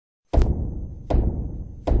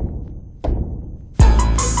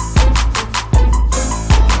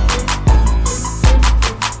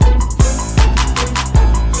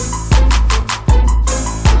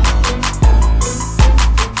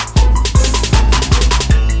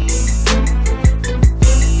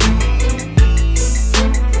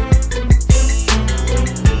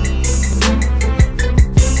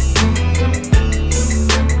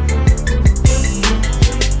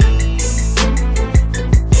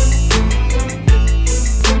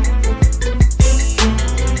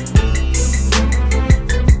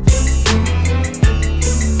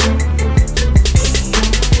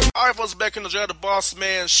Georgia, the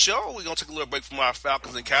Bossman Show. We're going to take a little break from our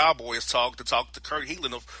Falcons and Cowboys talk to Kurt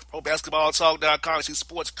Heelan of ProBasketballTalk.com. See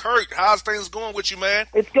Sports. Kurt, how's things going with you, man?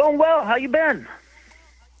 It's going well. How you been?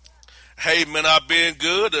 Hey, man, I've been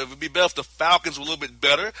good. It would be better if the Falcons were a little bit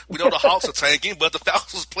better. We know the Hawks are tanking, but the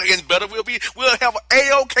Falcons was playing better. We'll have an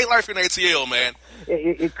A-OK life in ATL, man.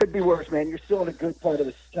 It could be worse, man. You're still in a good part of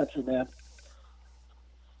the country, man.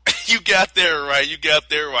 You got there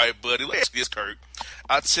right, buddy. Let's get Kurt.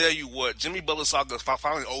 I tell you what, Jimmy Butler's saga is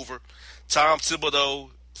finally over. Tom Thibodeau,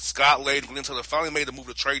 Scott Layden, Glenn Taylor finally made the move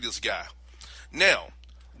to trade this guy. Now,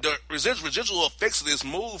 the residual effects of this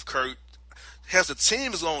move, Kurt, has the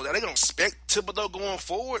team is on. Are they going to expect Thibodeau going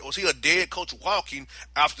forward, or is he a dead coach walking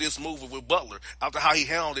after this move with Butler, after how he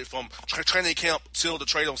handled it from training camp till the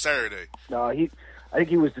trade on Saturday? No, I think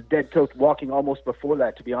he was the dead coach walking almost before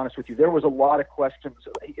that, to be honest with you. There was a lot of questions.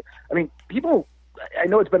 I mean, people, I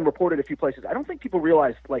know it's been reported a few places. I don't think people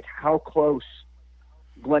realize, like, how close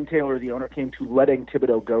Glenn Taylor, the owner, came to letting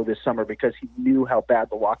Thibodeau go this summer because he knew how bad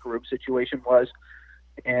the locker room situation was.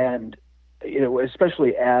 And, you know,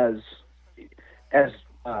 especially as Jimmy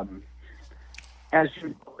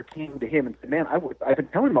Butler came to him and said, man, I've been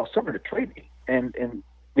telling him all summer to trade me. And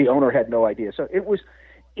the owner had no idea. So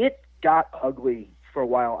it got ugly for a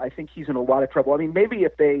while. I think he's in a lot of trouble. I mean, maybe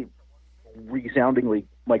if they resoundingly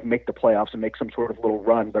like make the playoffs and make some sort of little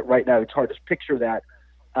run, but right now it's hard to picture that.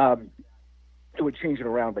 It would change it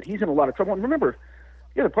around, but he's in a lot of trouble. And remember,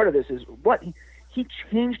 the other part of this is what he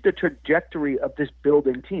changed the trajectory of this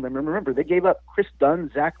building team. I mean, remember, they gave up Chris Dunn,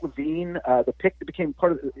 Zach LaVine, the pick that became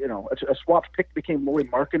part of, a swapped pick became Lauri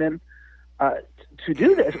Markkanen to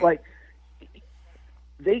do this. Like,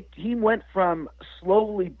 he went from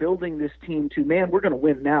slowly building this team to, man, we're going to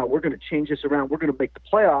win now. We're going to change this around. We're going to make the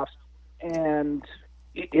playoffs. And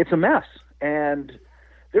it's a mess. And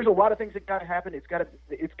there's a lot of things that got to happen. It's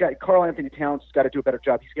got Karl Anthony Towns has got to do a better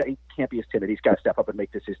job. He can't be as timid. He's got to step up and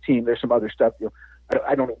make this his team. There's some other stuff.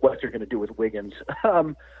 I don't know what they're going to do with Wiggins.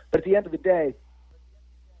 But at the end of the day,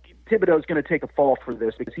 Thibodeau is going to take a fall for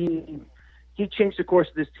this because he changed the course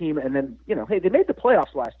of this team. And then, hey, they made the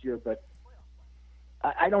playoffs last year, but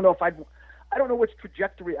I don't know I don't know which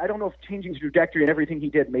trajectory. I don't know if changing his trajectory and everything he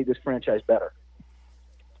did made this franchise better.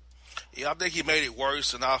 Yeah, I think he made it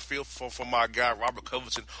worse, and I feel for my guy Robert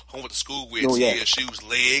Covington, home with the school with TSU's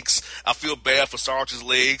legs. I feel bad for Sarge's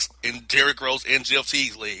legs and Derrick Rose and Jeff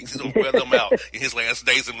Teague's legs. He's going to wear them out in his last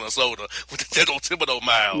days in Minnesota with the dead old Thibodeau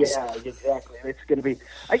miles. Yeah, exactly. It's going to be.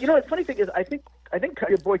 The funny thing is, I think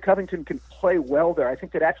your boy Covington can play well there. I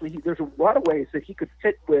think that actually there's a lot of ways that he could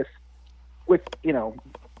fit with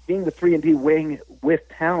being the 3-and-D wing with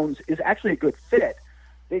Towns is actually a good fit.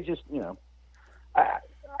 They just,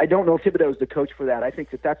 I don't know if Thibodeau is the coach for that. I think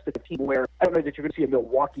that's the team where I don't know that you're going to see a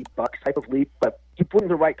Milwaukee Bucks type of leap, but you put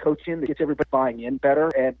the right coach in that gets everybody buying in better,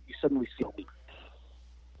 and you suddenly see a leap.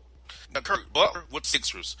 Now, Kurt Butler with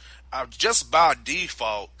Sixers, just by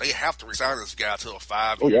default, they have to resign this guy to a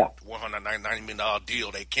 5-year, $190 million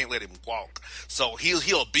deal. They can't let him walk, so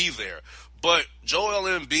he'll be there. But Joel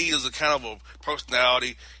Embiid is a kind of a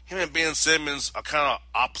personality. Him and Ben Simmons are kind of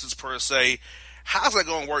opposites per se. How's that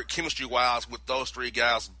going to work chemistry-wise with those three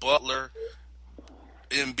guys, Butler,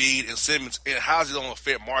 Embiid, and Simmons? And how's it going to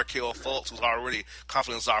affect Markelle Fultz, whose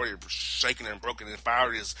confidence is already shaken and broken, and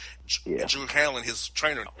fired his Drew Hanlon, his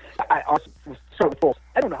trainer? I also start with Fultz.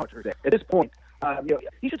 I don't know how to predict. At this point,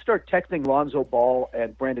 he should start texting Lonzo Ball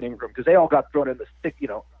and Brandon Ingram because they all got thrown in the thick.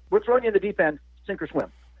 We're throwing you in the deep end, sink or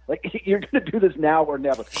swim. Like, you're going to do this now or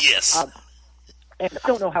never. Yes. And I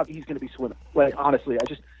don't know how he's going to be swimming. Like, honestly,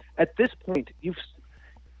 at this point,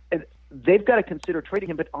 they've got to consider trading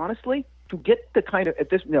him. But honestly, to get the kind of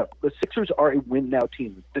the Sixers are a win now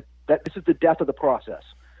team. This is the death of the process.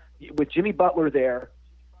 With Jimmy Butler there,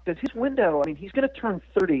 because his window, I mean, he's going to turn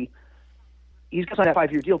 30. He's going to sign a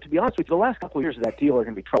 5-year deal. To be honest with you, the last couple of years of that deal are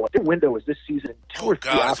going to be trouble. Their window is this season, 2 or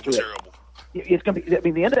 3 after it. Terrible. It's going to be. I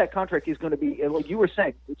mean, the end of that contract is going to be, like you were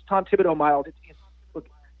saying, it's Tom Thibodeau miles. Look,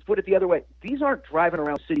 to put it the other way, these aren't driving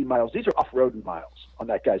around city miles. These are off-road miles on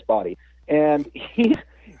that guy's body, and he's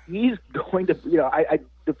going to.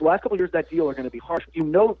 The last couple of years of that deal are going to be harsh.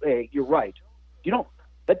 You're right.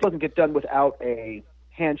 That doesn't get done without a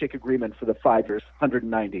handshake agreement for the 5 years,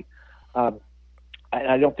 190. And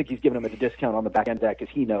I don't think he's giving him a discount on the back end of that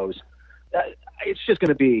because he knows it's just going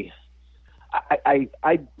to be.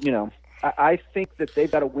 I think that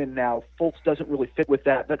they've got to win now. Fultz doesn't really fit with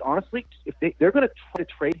that. But honestly, if they're going to try to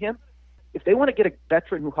trade him, if they want to get a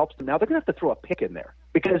veteran who helps them now, they're going to have to throw a pick in there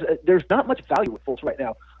because there's not much value with Fultz right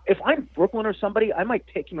now. If I'm Brooklyn or somebody, I might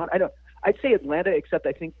take him on. I'd say Atlanta, except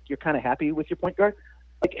I think you're kind of happy with your point guard.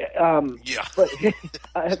 Like, Yeah. but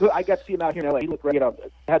I got to see him out here in LA. He looked great.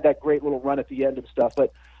 Had that great little run at the end and stuff.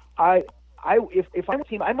 But if I'm a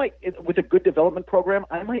team, I might, with a good development program,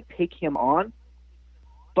 I might take him on.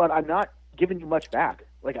 But I'm not giving you much back.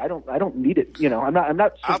 Like I don't need it. You know, I'm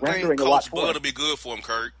not surrendering a lot for him. Coach Bud will be good for him,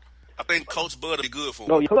 Kurt. I think Coach Bud will be good for him.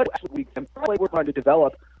 No, you could actually. Probably we're trying to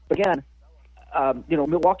develop. But again,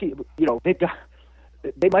 Milwaukee.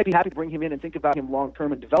 They might be happy to bring him in and think about him long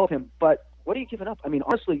term and develop him. But what are you giving up? I mean,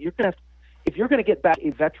 honestly, if you're going to get back a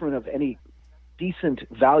veteran of any decent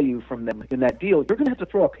value from them in that deal, you're going to have to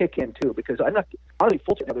throw a pick in too, because I'm not honestly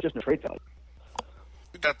Fulton. There's just no trade value.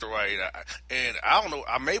 You got the right, and I don't know.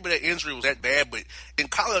 Maybe that injury was that bad, but in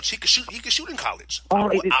college he could shoot. He could shoot in college.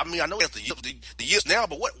 I mean, I know he has the years now,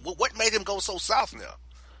 but what made him go so south now?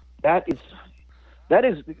 That is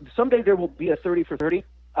someday there will be a 30 for 30.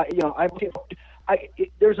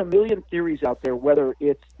 There's a million theories out there, whether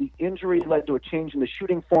it's the injury led to a change in the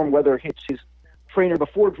shooting form, whether it's his trainer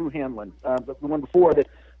before Drew Hanlon, the one before that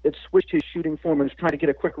switched his shooting form and was trying to get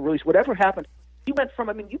a quicker release. Whatever happened, he went from,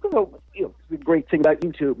 I mean, you can go, the great thing about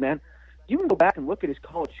YouTube, man, you can go back and look at his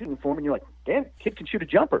college shooting form and you're like, damn, kid can shoot a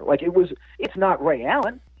jumper. Like it's not Ray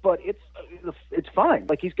Allen, but it's fine.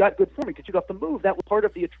 Like he's got good form. He can shoot off the move. That was part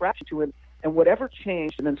of the attraction to him. And whatever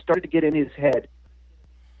changed and then started to get in his head,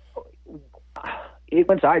 it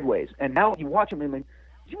went sideways. And now you watch him. I mean,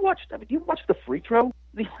 do you watch the free throw?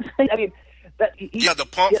 I mean, the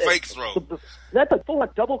pump fake throw. That's a full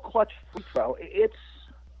double clutch free throw.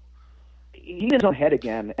 He's in his own head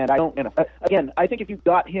again, and I think if you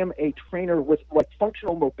got him a trainer with like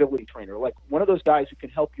functional mobility trainer, like one of those guys who can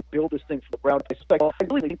help you build this thing from the ground up, I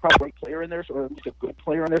believe he's probably a great player in there, or at least a good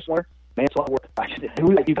player in there somewhere. Man, it's a lot of work.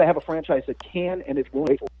 You got to have a franchise that can and is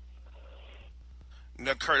willing to.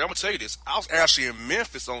 Now, Kurt, I'm gonna tell you this. I was actually in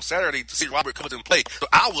Memphis on Saturday to see Robert Covington play. So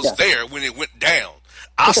I was there when it went down.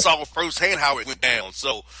 I saw firsthand how it went down.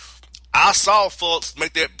 So I saw folks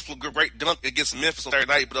make that great dunk against Memphis on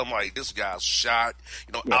Saturday night, but I'm like, this guy's shot.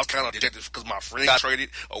 I was kind of dejected because my friend got traded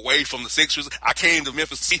away from the Sixers. I came to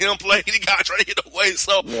Memphis to see him play, and he got traded away.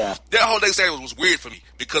 So that whole day Saturday was weird for me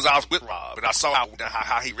because I was with Rob, and I saw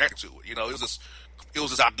how he reacted to it. It was just good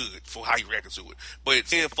for how he reacted to it. But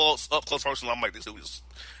seeing folks up close personally, I'm like, this dude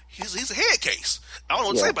he's a head case. I don't know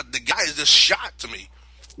what to say, but the guy is just shot to me.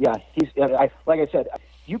 Yeah, like I said,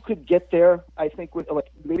 you could get there. I think with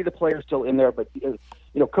maybe the player's still in there, but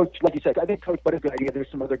Coach, like you said, I think Coach Bud is a good idea. There's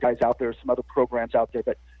some other guys out there, some other programs out there,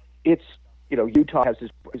 but it's Utah has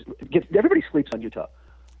everybody sleeps on Utah.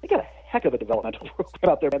 They got a heck of a developmental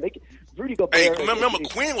program out there, man. Rudy Gobert. Hey, remember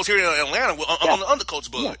Quinn was here in Atlanta on the under Coach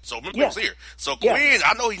Bud, so remember he was here. So Quinn,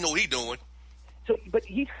 I know he know what he's doing. So, but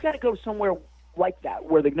he's got to go somewhere like that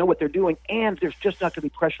where they know what they're doing, and there's just not going to be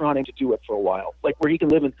pressure on him to do it for a while, like where he can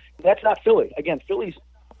live in. That's not Philly. Again, Philly's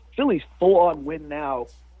full on win now,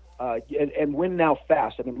 and win now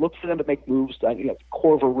fast. I mean, look for them to make moves.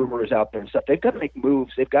 Corver rumor is out there and stuff. They've got to make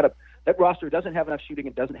moves. They've got to. That roster doesn't have enough shooting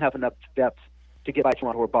and doesn't have enough depth to get by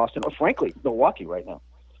Toronto or Boston or, frankly, Milwaukee right now.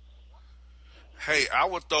 Hey, I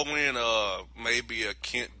would throw in maybe a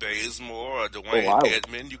Kent Bazemore or Dwayne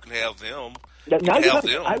Edmond. You can have them. I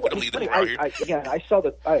saw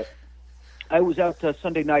that. I was out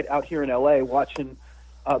Sunday night out here in L.A. watching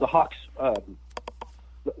the Hawks.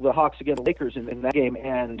 The Hawks against the Lakers in that game,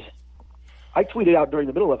 and I tweeted out during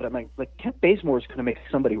the middle of it. I'm like Kent Bazemore is going to make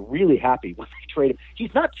somebody really happy when they trade him.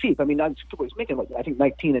 He's not cheap. I mean, he's making I think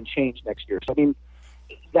 19 and change next year. So I mean,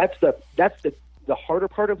 that's the harder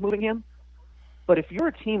part of moving him. But if you're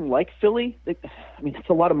a team like Philly, that's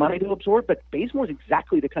a lot of money to absorb. But Bazemore is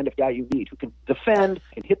exactly the kind of guy you need, who can defend,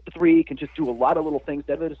 can hit the three, can just do a lot of little things.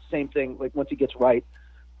 That is the same thing. Like once he gets right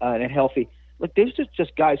and healthy, like there's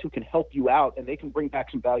just guys who can help you out, and they can bring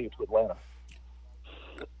back some value to Atlanta.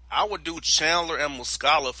 I would do Chandler and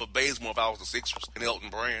Muscala for Bazemore if I was the Sixers and Elton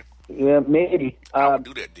Brand. Yeah, maybe. I would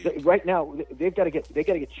do that deal. Right now, they got to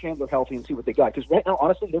get Chandler healthy and see what they got. Because right now,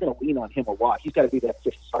 honestly, they're going to lean on him a lot. He's got to be that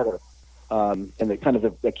fifth starter, and the kind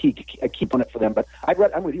of the key component for them. But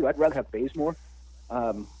I'm with you. I'd rather have Bazemore.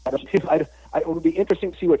 It would be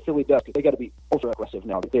interesting to see what Philly does, because they got to be ultra aggressive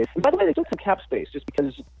now. And by the way, they took some cap space just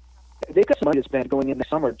because they've got some money to spend going in the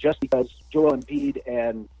summer, just because Joel Embiid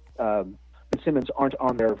and Simmons aren't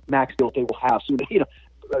on their max deal they will have soon.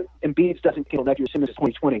 Embiid doesn't kill next year. Simmons is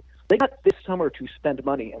 2020. They got this summer to spend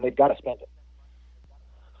money, and they've got to spend it.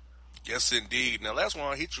 Yes, indeed. Now, last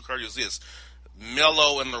one I hit you, Curry, is this.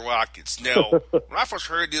 Melo and the Rockets. Now, when I first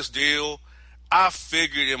heard this deal, I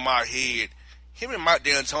figured in my head, him and Mike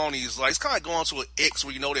D'Antoni is like, it's kind of going to an X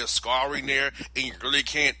where there's scarring there, and you really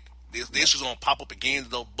can't, the issue's going to pop up again,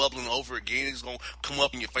 bubbling over again, it's going to come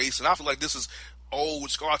up in your face, and I feel like this is old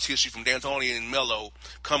scar tissue from D'Antoni and Melo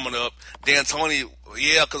coming up. D'Antoni,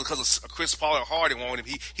 yeah, because of Chris Paul and Harden wanted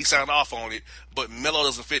him, he signed off on it. But Melo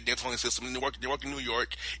doesn't fit D'Antoni's system. They work in New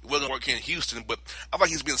York. It wasn't working in Houston. But I think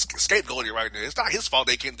he's being scapegoated right now. It's not his fault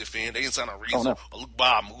they can't defend. They didn't sign a reason. Or Luke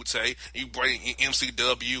Mute. You bring in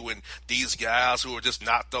MCW and these guys who are just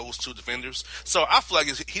not those two defenders. So I feel like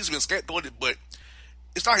he's been scapegoated, but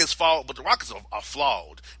it's not his fault. But the Rockets are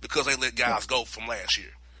flawed because they let guys go from last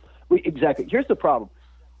year. Exactly. Here's the problem.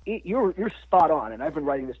 You're spot on, and I've been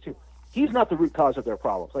writing this too. He's not the root cause of their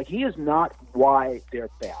problems. Like, he is not why they're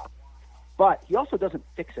bad. But he also doesn't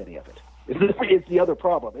fix any of it. It's the other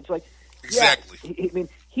problem. It's like, exactly. Yeah, I mean,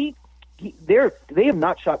 they have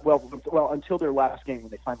not shot well until their last game when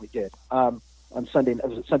they finally did. On Sunday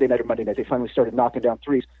night or Monday night, they finally started knocking down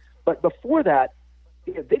threes. But before that,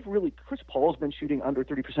 they've really. Chris Paul's been shooting under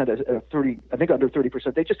 30%, under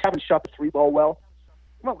 30%. They just haven't shot the three ball well.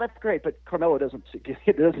 Well, that's great, but Carmelo doesn't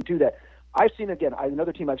do that. I've seen, again,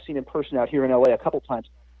 another team I've seen in person out here in LA a couple times.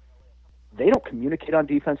 They don't communicate on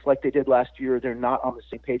defense like they did last year. They're not on the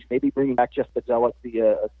same page. Maybe bringing back Jeff Bedzell,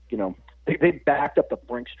 they backed up the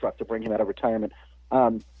Brinks truck to bring him out of retirement.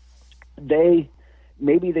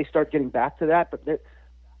 Maybe they start getting back to that, but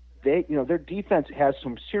their defense has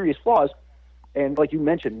some serious flaws. And like you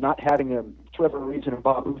mentioned, not having Trevor Ariza and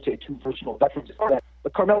Bob Ute, two versatile veterans,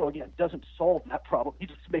 but Carmelo again doesn't solve that problem. He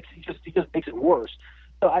just makes it worse.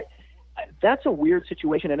 So that's a weird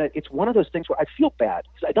situation, and it's one of those things where I feel bad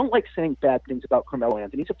because I don't like saying bad things about Carmelo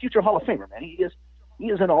Anthony. He's a future Hall of Famer, man. He is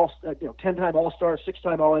an 10-time All-Star,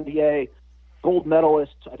 6-time All-NBA, gold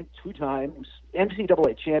medalist, I think 2 times,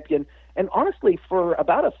 NCAA champion, and honestly, for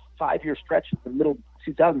about a 5-year stretch in the middle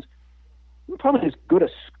 2000s. Probably as good a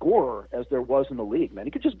scorer as there was in the league, man.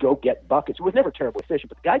 He could just go get buckets. He was never terribly efficient,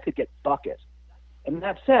 but the guy could get buckets. And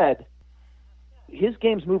that said, his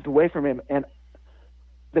game's moved away from him, and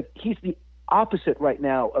he's the opposite right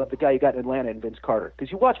now of the guy you got in Atlanta and Vince Carter.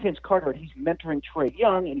 Because you watch Vince Carter, and he's mentoring Trae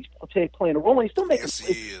Young, and he's playing a role, and he's still making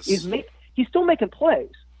plays. He's still making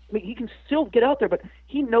plays. I mean, he can still get out there, but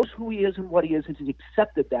he knows who he is and what he is, and he's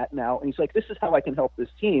accepted that now. And he's like, this is how I can help this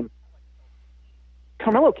team.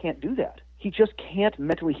 Carmelo can't do that. He just can't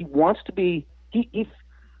mentally. He wants to be.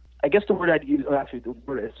 I guess the word I'd use, actually, the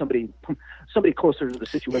word is somebody closer to the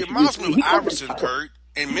situation. He reminds me of Iverson, Kurt,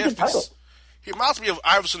 in Memphis. He reminds me of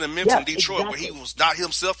Iverson in Memphis and Detroit, exactly. Where he was not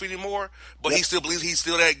himself anymore, but he still believes he's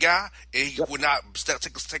still that guy, and he would not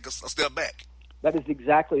take a step back. That is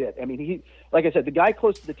exactly it. I mean, like I said, the guy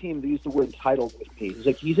close to the team that used the word entitled with me. He's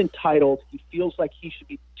like, he's entitled. He feels like he should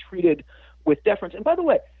be treated with deference. And by the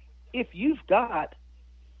way, if you've got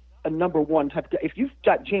a number one type of guy, if you've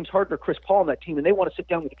got James Harden or Chris Paul on that team and they want to sit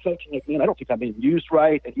down with the coach and like, man, I don't think I'm being used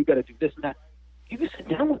right, and you got to do this and that, you can sit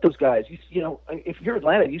down with those guys. If you're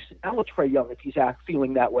Atlanta, you sit down with Trae Young if he's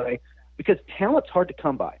feeling that way, because talent's hard to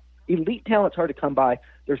come by. Elite talent's hard to come by.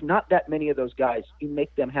 There's not that many of those guys. You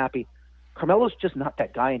make them happy. Carmelo's just not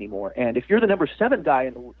that guy anymore. And if you're the number 7 guy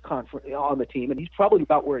in the on the team, and he's probably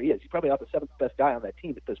about where he is, he's probably about the 7th best guy on that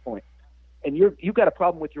team at this point, and you've got a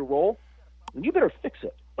problem with your role, then you better fix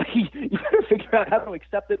it. You better figure out how to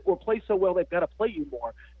accept it or play so well they've got to play you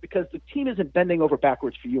more, because the team isn't bending over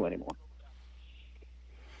backwards for you anymore.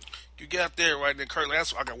 You got there right there, Kurt.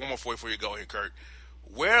 I got one more for you before you go here, Kurt.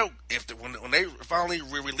 Where, when they finally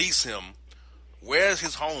release him, where's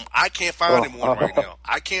his home? I can't find him one right now.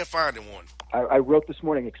 I can't find him one. I wrote this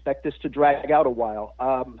morning, expect this to drag out a while,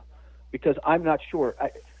 because I'm not sure.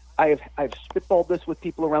 I've spitballed this with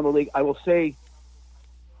people around the league. I will say,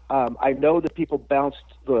 I know that people bounced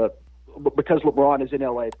because LeBron is in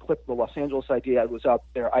LA, clipped the Los Angeles idea. I was out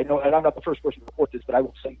there. I know, and I'm not the first person to report this, but I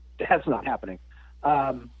will say that's not happening.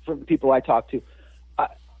 From the people I talked to,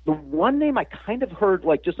 the one name I kind of heard,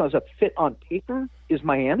 like just as a fit on paper, is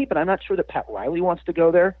Miami, but I'm not sure that Pat Riley wants to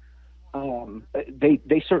go there.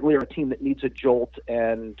 They certainly are a team that needs a jolt,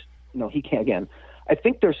 and he can't. Again, I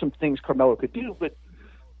think there's some things Carmelo could do, but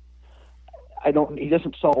he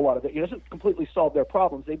doesn't solve a lot of it. He doesn't completely solve their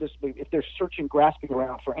problems. If they're searching, grasping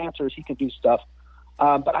around for answers, he can do stuff.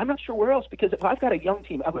 But I'm not sure where else, because if I've got a young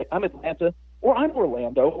team, I'm Atlanta, or I'm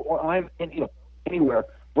Orlando, or I'm anywhere,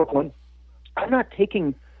 Brooklyn, I'm not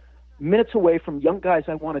taking minutes away from young guys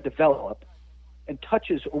I want to develop and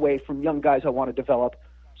touches away from young guys I want to develop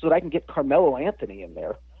so that I can get Carmelo Anthony in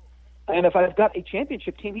there. And if I've got a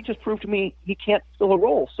championship team, he just proved to me he can't fill a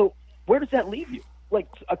role. So where does that leave you? Like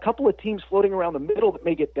a couple of teams floating around the middle that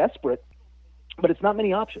may get desperate, but it's not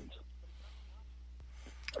many options.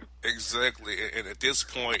 Exactly, and at this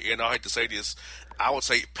point, and I hate to say this, I would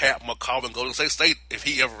say Pat McCall Golden State if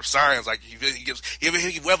he ever signs, like if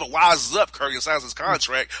he ever wises up, Curry and signs his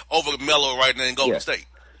contract over Melo right now in Golden State.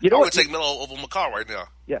 You know I would what? take Melo over McCall right now.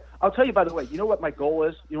 Yeah, I'll tell you. By the way, you know what my goal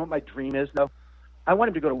is? You know what my dream is? No, I want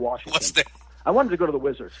him to go to Washington. What's that? I want him to go to the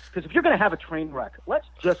Wizards because if you're going to have a train wreck, let's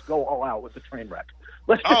just go all out with the train wreck.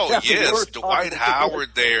 Let's just Dwight Howard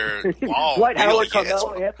there. Oh, Dwight Howard,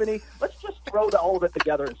 Carmelo Anthony. Let's just throw all of it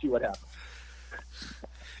together and see what happens.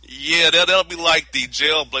 Yeah, that'll be like the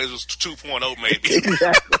Jailblazers 2.0 maybe.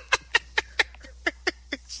 Exactly.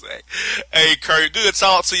 Hey, Curry, good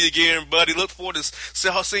talk to you again, buddy. Look forward to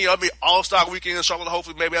seeing you. All-Star Weekend in Charlotte.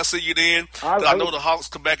 Hopefully, maybe I'll see you then. I know the Hawks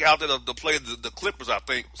come back out there to play the Clippers, I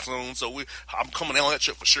think, soon. So I'm coming on that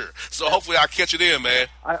trip for sure. So hopefully I'll catch you then, man.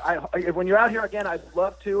 When you're out here again, I'd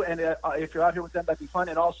love to. And if you're out here with them, that'd be fun.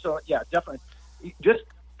 And also, yeah, definitely. Just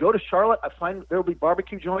go to Charlotte. I find there'll be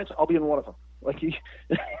barbecue joints. I'll be in one of them.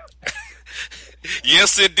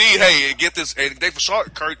 Yes, indeed. Hey, get this. Hey, for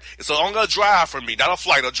short, Kurt, it's a longer drive for me, not a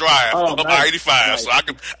flight, a drive up I-85. Nice. So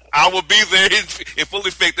I will be there in full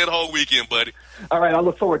effect that whole weekend, buddy. All right, I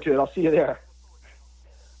look forward to it. I'll see you there.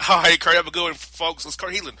 All right, Kurt, have a good one, folks. It's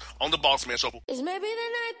Kurt Heelan on the Bossman Show. It's maybe the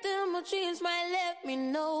night that my dreams might let me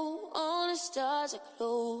know all the stars are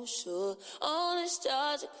closer, all the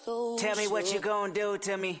stars are closer. Tell me what you gonna do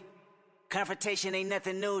to me. Confrontation ain't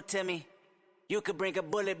nothing new to me. You could bring a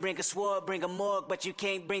bullet, bring a sword, bring a morgue, but you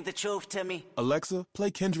can't bring the truth to me. Alexa, play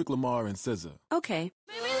Kendrick Lamar and SZA. Okay.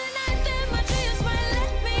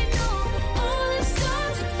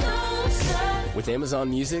 With Amazon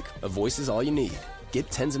Music, a voice is all you need. Get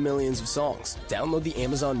tens of millions of songs. Download the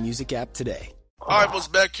Amazon Music app today. All right, what's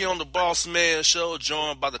back here on the Boss Man Show,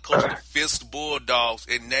 joined by the coach of the Fisk Bulldogs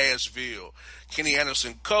in Nashville, Kenny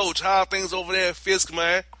Anderson. Coach, how are things over there at Fisk,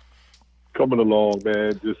 man? Coming along,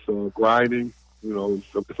 man. Just grinding. You know,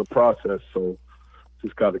 it's a process, so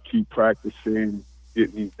just got to keep practicing,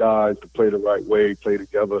 getting these guys to play the right way, play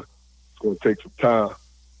together. It's going to take some time.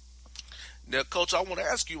 Now, Coach, I want to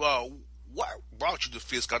ask you, what brought you to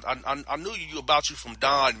Fisk? I knew about you from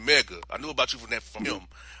Don Mega. I knew about you from him,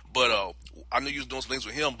 but I knew you was doing some things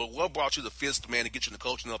with him. But what brought you to Fisk, man, to get you into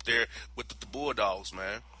coaching up there with the Bulldogs,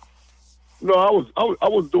 man? No, I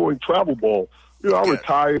was doing travel ball. You know, I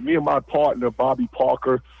retired. Me and my partner, Bobby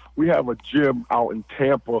Parker, we have a gym out in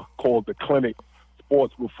Tampa called the Clinic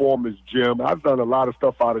Sports Performance Gym. I've done a lot of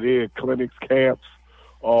stuff out of there, clinics, camps.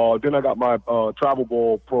 Then I got my travel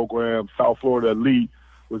ball program, South Florida Elite.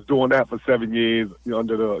 Was doing that for 7 years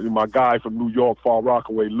under my guy from New York, Far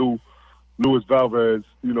Rockaway, Louis Velvez,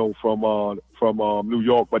 from New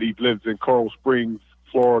York, but he lives in Coral Springs,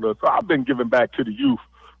 Florida. So I've been giving back to the youth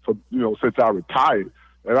since I retired.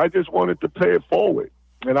 And I just wanted to pay it forward.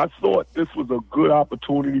 And I thought this was a good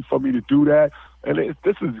opportunity for me to do that. And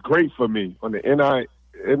this is great for me on the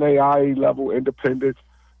NAIA level, independence.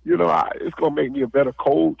 You know, it's going to make me a better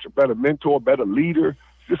coach, a better mentor, a better leader.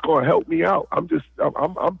 It's just going to help me out. I'm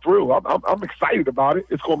thrilled. I'm excited about it.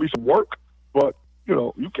 It's going to be some work. But,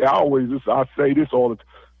 I say this all the time.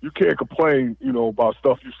 You can't complain, about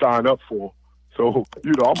stuff you sign up for. So,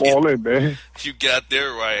 I'm all in, man. You got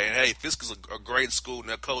there right. And, hey, Fisk is a great school.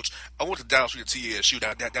 Now, Coach, I went to Down Street TSU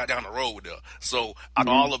down the road there. So, I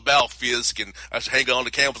know all about Fisk, and I hang on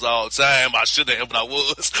the campus all the time. I shouldn't have, but I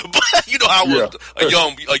was. But, I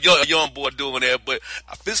was a young boy doing that. But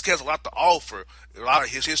Fisk has a lot to offer, a lot of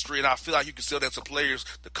his history, and I feel like you can still have some players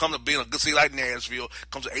to come to being a good city like Nashville,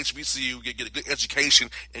 come to HBCU, get a good education,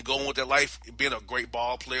 and go on with their life being a great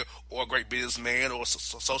ball player or a great businessman or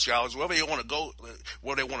sociologist, wherever they want to go,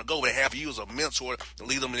 they have you as a mentor to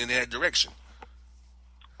lead them in that direction.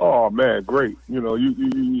 Oh, man, great.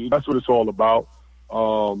 You that's what it's all about,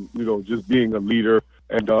 just being a leader.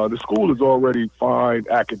 And the school is already a fine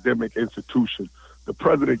academic institution. The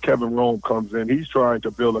president, Kevin Rome, comes in. He's trying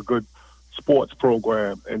to build a good sports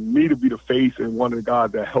program, and me to be the face and one of the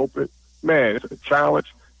guys that help it, man, it's a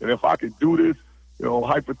challenge. And if I could do this,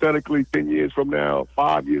 hypothetically 10 years from now,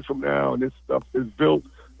 5 years from now, and this stuff is built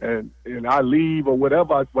and I leave or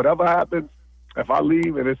whatever happens, if I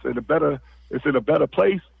leave and it's in a better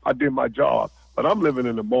place, I did my job. But I'm living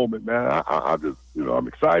in the moment, man. I just, I'm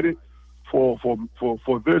excited for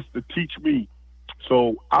this to teach me.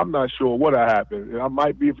 So I'm not sure what'll happen. I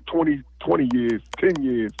might be for 20 years, 10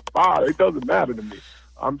 years, 5. It doesn't matter to me.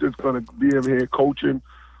 I'm just going to be in here coaching,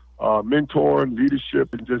 mentoring,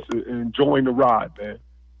 leadership, and just enjoying the ride, man.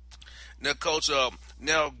 Now, Coach,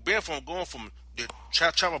 going from the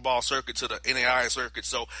travel ball circuit to the NAI circuit.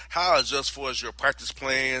 So how adjust for is your practice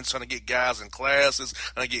plans, trying to get guys in classes,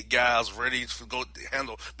 trying to get guys ready to go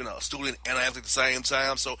handle being a student and an athlete at the same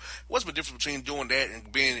time. So what's the difference between doing that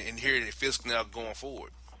and being in here at Fisk now going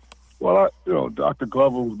forward? Well, Dr.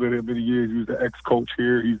 Glover, who's been here many years, he's the ex-coach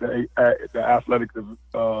here. He's the athletic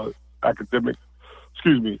academic,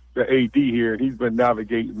 the AD here. He's been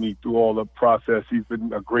navigating me through all the process. He's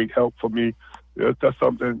been a great help for me. That's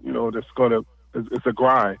something, it's a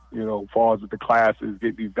grind, as far as with the classes,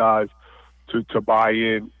 get these guys to buy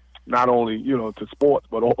in, not only, to sports,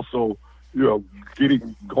 but also,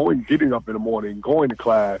 getting up in the morning, going to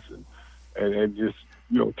class and just,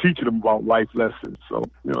 teaching them about life lessons. So,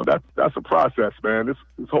 that's a process, man.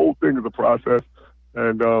 This whole thing is a process,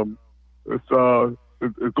 and it's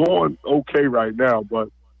going okay right now, but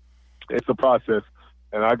it's a process,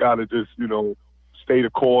 and I got to just, stay the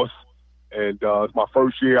course. And it's my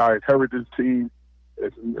first year. I inherited this team.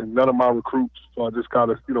 It's none of my recruits, so I just got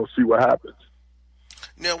to, see what happens.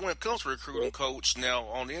 Now, when it comes to recruiting, Coach, now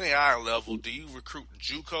on the NAI level, do you recruit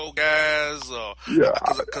JUCO guys? Yeah.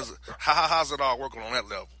 Because how's it all working on that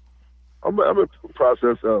level? I'm in the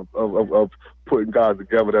process of putting guys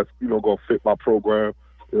together that's, going to fit my program.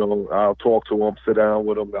 I'll talk to them, sit down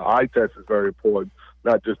with them. The eye test is very important,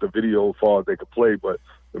 not just the video as far as they can play, but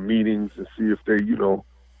the meetings and see if they,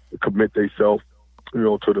 commit themselves,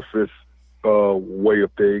 to the Fisk way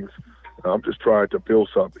of things. I'm just trying to build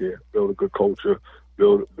something here, build a good culture,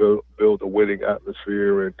 build a winning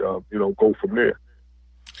atmosphere, and go from there.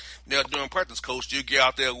 Now, during practice, Coach, do you get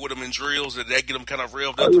out there with them in drills, and that get them kind of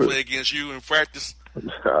revved up to play against you in practice? I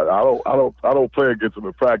don't play against them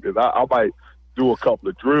in practice. I might do a couple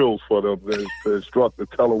of drills for them to instruct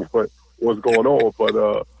and tell them what's going on.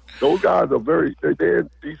 But those guys are they're in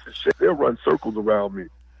decent shape. They'll run circles around me.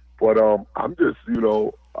 But I'm just,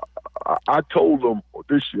 I told them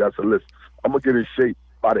this year, I said, listen, I'm going to get in shape.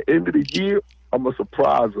 By the end of the year, I'm going to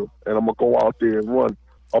surprise them, and I'm going to go out there and run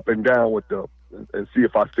up and down with them and see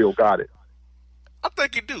if I still got it. I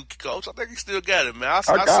think you do, Coach. I think you still got it, man. I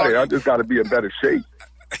got it. I just got to be in better shape.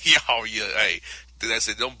 Yeah, hey. That's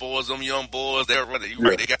it. Them young boys, they're right. You're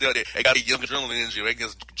right. They got the young adrenaline in you. They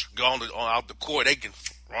just gone out the court. They can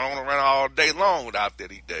run around all day long out there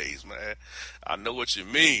these days, man. I know what you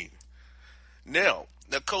mean. Now,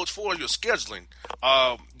 Coach, for your scheduling,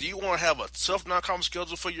 do you want to have a tough non-conference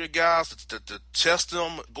schedule for your guys to test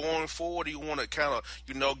them going forward? Do you want to kind of,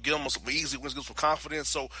 give them some easy wins, give them some confidence?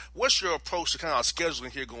 So what's your approach to kind of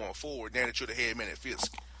scheduling here going forward now that you're the head man at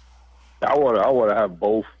Fisk? I want to have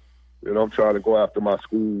both. I'm trying to go after my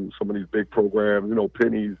school, some of these big programs.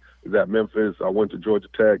 Penny's is at Memphis. I went to Georgia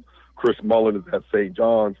Tech. Chris Mullen is at St.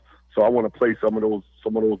 John's. So I want to play some of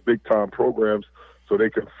those big time programs so they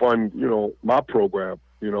can fund, my program.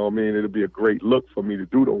 It'll be a great look for me to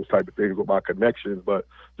do those type of things with my connections, but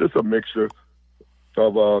just a mixture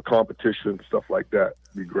of competition, stuff like that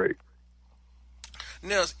would be great.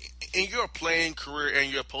 Now, in your playing career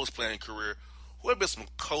and your post-playing career, who have been some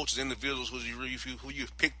coaches, individuals who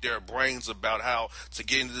you've picked their brains about how to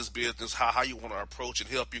get into this business, how you want to approach and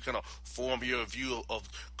help you kind of form your view of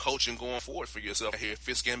coaching going forward for yourself here at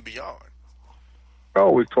Fisk and beyond? I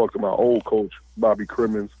always talk to my old coach, Bobby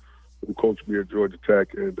Crimmins, who coached me at Georgia Tech,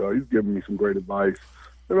 and he's given me some great advice.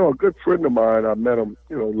 A good friend of mine, I met him,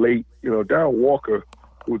 late. Darren Walker,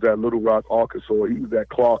 who was at Little Rock, Arkansas, he was at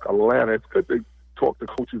Clark, Atlanta. It's good to talk to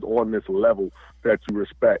coaches on this level that you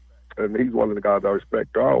respect. And he's one of the guys I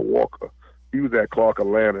respect. Darren Walker, he was at Clark,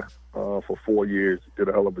 Atlanta for 4 years. Did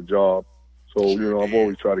a hell of a job. So, I've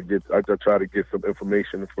always tried to get some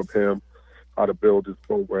information from him, how to build his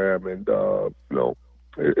program. And,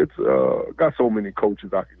 it's got so many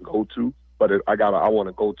coaches I can go to, but I want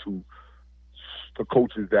to go to the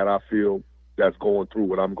coaches that I feel that's going through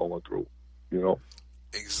what I'm going through,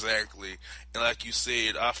 Exactly. And like you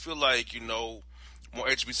said, I feel like, more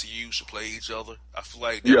HBCUs should play each other. I feel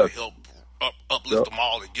like that would help uplift them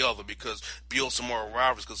all together, because build some more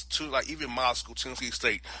rivalries. Because even my school, Tennessee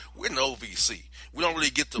State, we're in the OVC. We don't really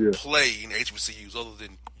get to play in HBCUs other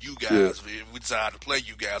than you guys. We decide to play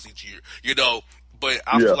you guys each year, But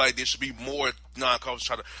I feel like there should be more non-conference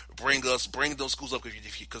try to bring those schools up,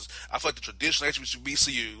 because I feel like the traditional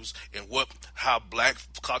HBCUs and how black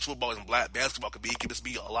college football and black basketball could just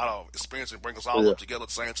be a lot of experience and bring us all up together at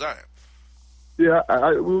the same time. Yeah,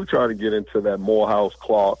 we were trying to get into that Morehouse,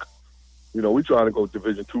 Clark. We're trying to go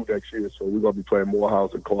Division II next year, so we're going to be playing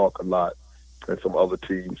Morehouse and Clark a lot and some other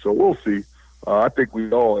teams. So we'll see. I think we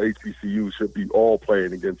all, HBCUs, should be all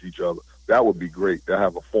playing against each other. That would be great to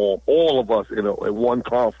have a form, all of us in one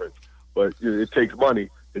conference. But it takes money,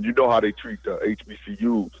 and you know how they treat the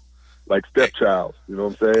HBCUs. like stepchild. You know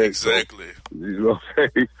what I'm saying? Exactly. So, you know what I'm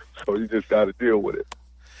saying? So you just got to deal with it.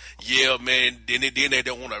 Yeah, man. Then they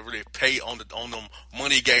don't want to really pay on them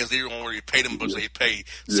money games. They don't really pay them, but they pay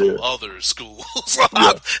some other schools.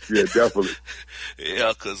 Yeah, definitely.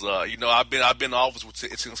 Yeah, because I've been in office with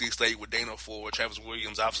Tennessee State with Dana Ford, Travis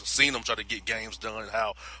Williams. I've seen them try to get games done,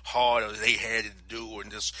 how hard they had to do,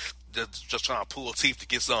 and just trying to pull teeth to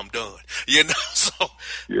get something done. So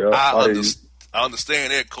I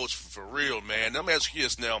understand that, Coach, for real, man. Let me ask you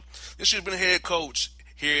this now: this you've been head coach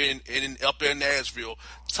here up there in Nashville.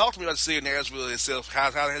 Talk to me about the city of Nashville itself. How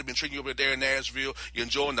it has been treating you over there in Nashville? You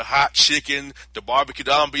enjoying the hot chicken, the barbecue,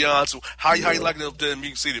 the ambiance. How you liking it up there in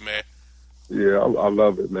Music City, man? Yeah, I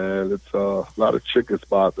love it, man. It's a lot of chicken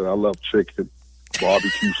spots, and I love chicken.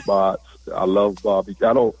 Barbecue spots. I love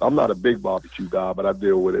barbecue. I'm not a big barbecue guy, but I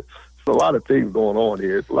deal with it. There's a lot of things going on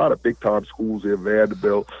here. It's a lot of big time schools here,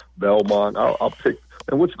 Vanderbilt, Belmont. I'll pick.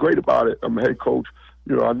 And what's great about it, I'm a head coach.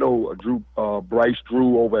 I know Bryce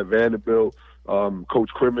Drew over at Vanderbilt. Coach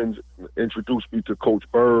Crimmins introduced me to Coach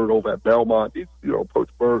Bird over at Belmont. Coach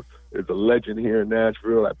Bird is a legend here in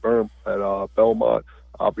Nashville at Belmont.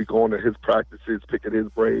 I'll be going to his practices, picking his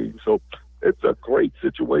brains. So it's a great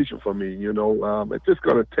situation for me. It's just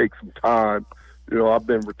going to take some time. I've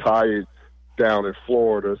been retired down in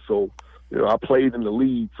Florida, so I played in the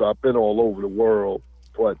league, so I've been all over the world.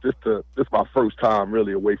 But this my first time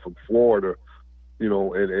really away from Florida.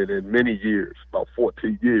 In many years, about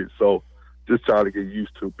 14 years. So just trying to get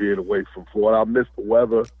used to being away from Florida. I miss the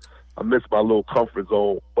weather. I miss my little comfort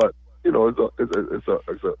zone. But, it's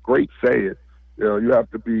a great saying. You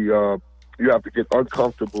have to get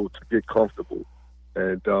uncomfortable to get comfortable.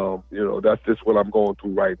 And, that's just what I'm going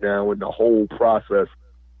through right now in the whole process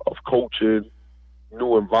of coaching,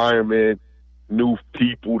 new environment, new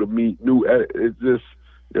people to meet, it's just,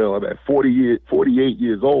 I'm at 48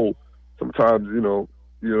 years old. Sometimes,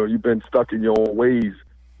 you've been stuck in your own ways.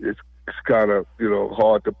 It's kind of,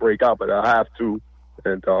 hard to break out, but I have to.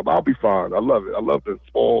 And I'll be fine. I love it. I love the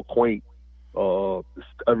small, quaint, all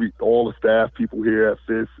the staff, people here at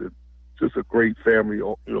FIS, and just a great family,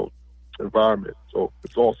 environment. So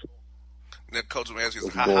it's awesome. Now, Coach, I'm asking you,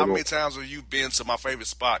 how many times have you been to my favorite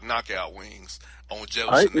spot, Knockout Wings on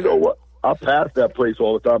Jefferson? You know what? I pass that place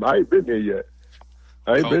all the time. I ain't been there yet.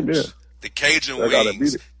 Been there. The Cajun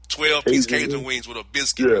Wings. 12-piece Cajun wings with a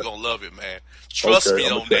biscuit. You're going to love it, man. Trust me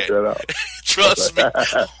on that. Trust me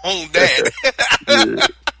on that.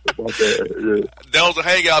 That was a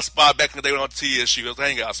hangout spot back in the day when I was on TSU. It was a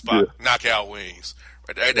hangout spot. Knockout Wings.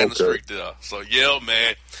 Right down the street there. So, yeah,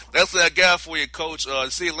 man. That's what I got for you, Coach.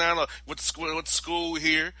 See, Atlanta, went to school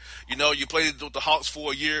here. You played with the Hawks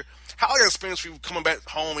for a year. How was your experience for you coming back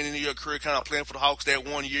home and in your career, kind of playing for the Hawks that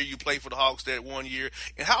 1 year? You played for the Hawks that 1 year.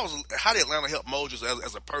 And how did Atlanta help mold you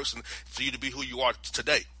as a person for you to be who you are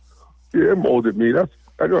today? Yeah, it molded me. I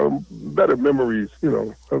got better memories.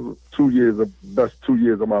 That was 2 years best 2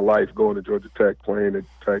 years of my life going to Georgia Tech, playing at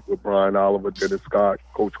Tech with Brian Oliver, Dennis Scott,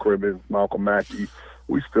 Coach Crimmins, Malcolm Mackey.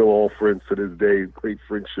 We still all friends to this day. Great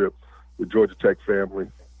friendship with Georgia Tech family.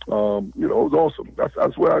 It was awesome.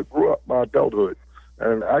 That's where I grew up, my adulthood.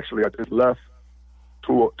 And actually, I just left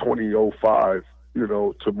 2005,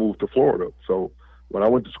 to move to Florida. So when I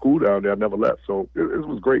went to school down there, I never left. So it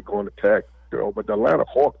was great going to Tech, But the Atlanta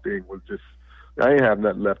Hawk thing was just, I ain't have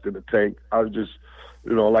nothing left in the tank. I was just,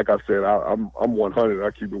 like I said, I'm 100.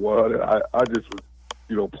 I keep it 100. I just was,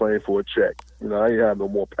 playing for a check. I ain't have no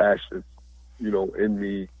more passion, in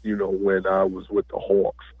me, when I was with the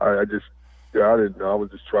Hawks. I didn't know. I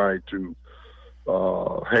was just trying to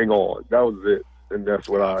hang on. That was it. And that's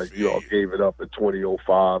when I gave it up in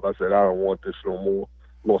 2005. I said, I don't want this no more.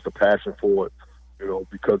 Lost a passion for it,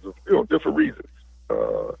 because of, different reasons.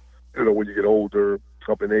 When you get older,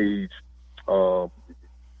 up in age,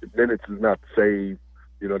 minutes is not the same.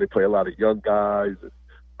 They play a lot of young guys.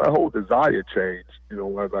 My whole desire changed,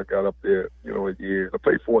 as I got up there, in years. I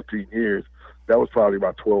played 14 years. That was probably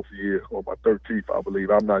my 12th year or my 13th, I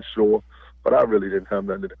believe. I'm not sure. But I really didn't have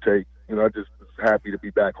nothing to take. I just was happy to be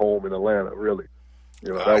back home in Atlanta, really.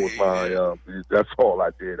 That was my, that's all I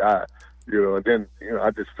did. And then,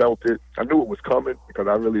 I just felt it. I knew it was coming because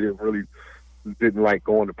I really didn't like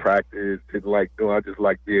going to practice, I just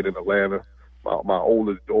liked being in Atlanta. My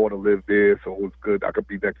oldest daughter lived there, so it was good. I could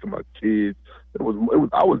be next to my kids. I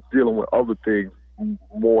was dealing with other things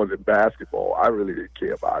more than basketball. I really didn't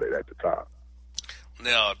care about it at the time.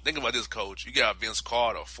 Now, think about this, Coach. You got Vince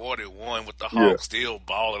Carter, 41, with the Hawks, still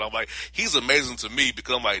balling. I'm like, he's amazing to me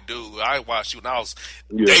because I'm like, dude, I watched you when I was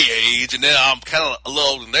their age, and then I'm kind of a little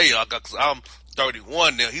older than they are because I'm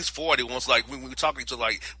 31 now. He's 40. Once like when we talking to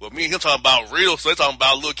like, well, me and him talking about real, so they talking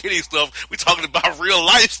about little kitty stuff. We talking about real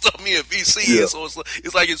life stuff. Me and VC. Yeah. So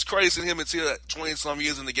it's like it's crazy him until 20 some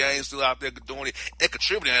years in the game, still out there doing it and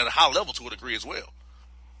contributing at a high level to a degree as well.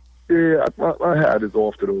 Yeah, my hat is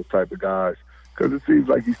off to those type of guys because it seems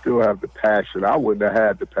like he still have the passion. I wouldn't have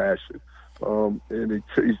had the passion, and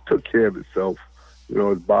he took care of himself. You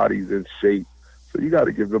know, his body's in shape, so you got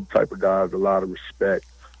to give them type of guys a lot of respect.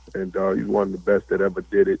 And he's one of the best that ever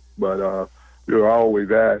did it. But you know, I always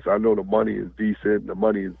ask. I know the money is decent, the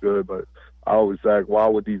money is good, but I always ask, why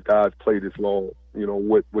would these guys play this long? You know,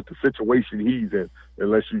 with the situation he's in,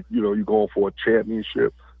 unless you're going for a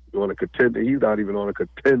championship. On a contender, he's not even on a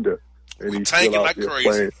contender, and he's still out like there crazy.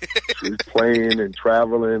 playing. He's playing and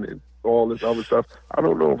traveling and all this other stuff. I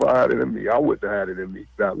don't know if I had it in me. I wouldn't have had it in me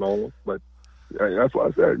that long, but that's why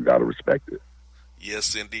I said you got to respect it.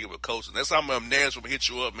 Yes, indeed, with coaching. That's how I'm Nashville hit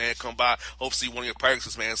you up, man. Come by, hope to see one of your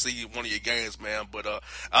practices, man. See one of your games, man. But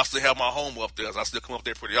I still have my home up there. I still come up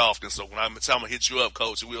there pretty often. So when I'm time to hit you up,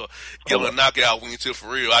 coach, we'll get a knockout win too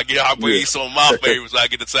for real. I'll bring you some of my favorites when I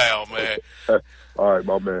get to town, man. All right,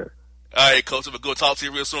 my man. All right, coach. We'll go talk to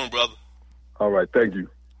you real soon, brother. All right, thank you.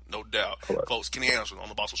 No doubt. Right. Coach Kenny Anderson on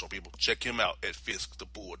the Bossman Show, people. Check him out at Fisk the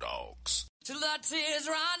Bulldogs. Till the tears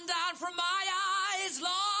run down from my eyes,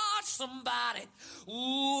 Lord, somebody,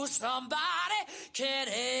 ooh, somebody, can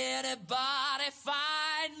anybody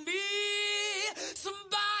find me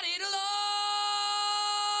somebody to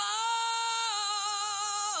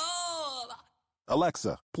love?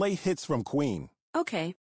 Alexa, play hits from Queen.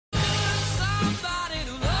 Okay. Somebody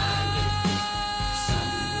to love.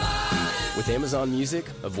 With Amazon Music,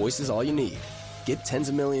 a voice is all you need. Get tens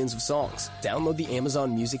of millions of songs. Download the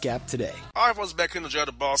Amazon Music app today. All right, folks, back in the Joe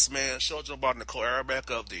the Bossman Show. Joe about Nicole Arabeck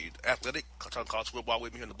of the Athletic, talking college football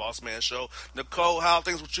with me here in the Bossman Show. Nicole, how are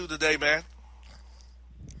things with you today, man?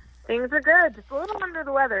 Things are good. Just a little under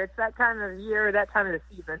the weather. It's that time of year, that time of the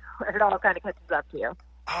season, where it all kind of catches up to you.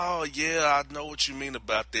 Oh, yeah, I know what you mean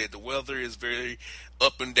about that. The weather is very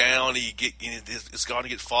up and down. It's going to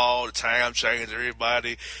get fall, the time change,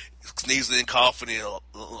 everybody sneezing and coughing, and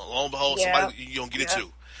lo and behold, somebody you're going to get it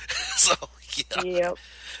too. So, yeah. Yep.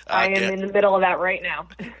 I am in the middle of that right now.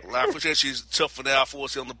 Well, I appreciate you toughing out for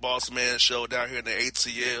us here on the Bossman Show down here in the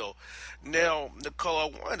ATL. Now, Nicole, I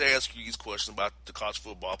wanted to ask you these questions about the college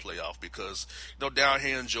football playoff because, down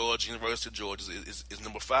here in Georgia, University of Georgia is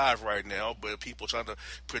number 5 right now, but people trying to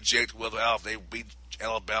project whether they will beat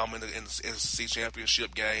Alabama in the SEC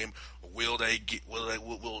championship game. Will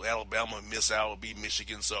Alabama miss out or beat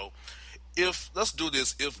Michigan? So, let's do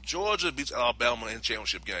this. If Georgia beats Alabama in the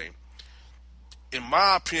championship game, in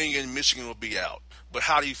my opinion, Michigan will be out. But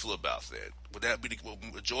how do you feel about that? Would that be will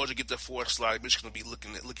Georgia get the 4th slide? Michigan will be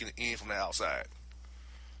looking in from the outside.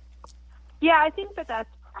 Yeah, I think that's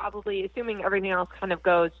probably, assuming everything else kind of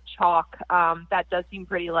goes chalk, that does seem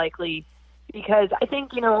pretty likely because I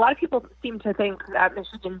think, a lot of people seem to think that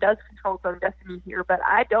Michigan does control its own destiny here, but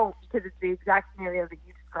I don't because it's the exact scenario that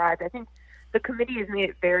you described. I think the committee has made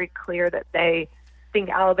it very clear that they think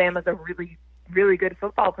Alabama's a really, really good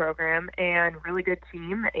football program and really good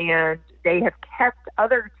team, and they have kept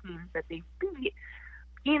other teams that they beat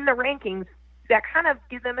in the rankings that kind of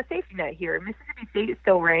give them a safety net here. Mississippi State is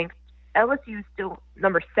still ranked. LSU is still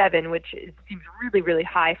number 7, which seems really, really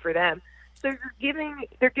high for them. So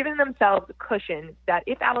they're giving themselves a cushion that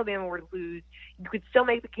if Alabama were to lose, you could still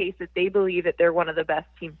make the case that they believe that they're one of the best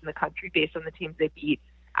teams in the country based on the teams they beat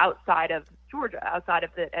outside of Georgia, outside of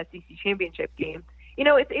the SEC championship game.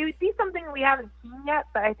 It would be something we haven't seen yet,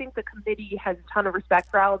 but I think the committee has a ton of respect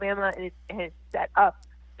for Alabama and has set up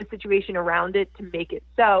the situation around it to make it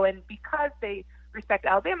so. And because they respect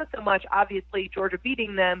Alabama so much, obviously Georgia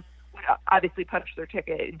beating them would obviously punch their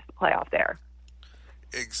ticket into the playoff there.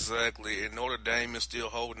 Exactly. And Notre Dame is still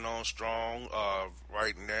holding on strong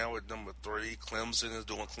right now at number 3. Clemson is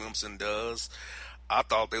doing Clemson does. I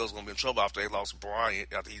thought they was going to be in trouble after they lost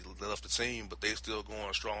Bryant after he left the team, but they still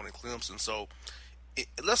going strong in Clemson. So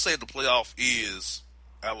let's say the playoff is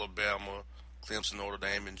Alabama, Clemson, Notre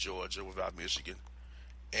Dame, and Georgia without Michigan.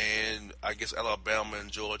 And I guess Alabama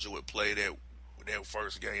and Georgia would play that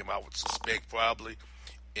first game, I would suspect probably.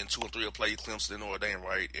 And 2 and 3 will play Clemson and Notre Dame,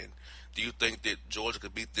 right? And do you think that Georgia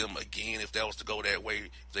could beat them again if that was to go that way,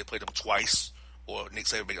 if they played them twice? Or Nick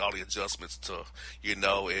Saban make all the adjustments to, and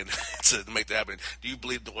to make that happen? Do you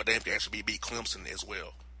believe Notre Dame can actually beat Clemson as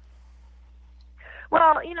well?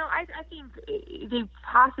 Well, I think they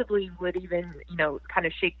possibly would even, kind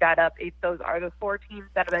of shake that up if those are the 4 teams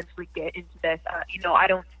that eventually get into this. I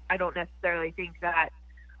don't necessarily think that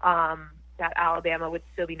that Alabama would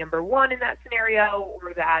still be number 1 in that scenario,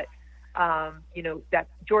 or that that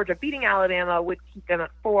Georgia beating Alabama would keep them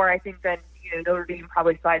at 4. I think then, Notre Dame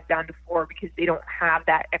probably slides down to 4 because they don't have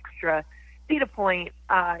that extra data point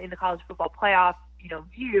in the college football playoff,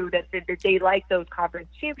 view that they like those conference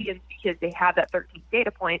champions because they have that 13th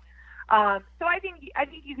data point. So I think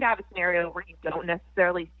you could have a scenario where you don't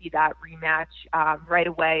necessarily see that rematch right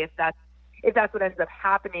away if that's what ends up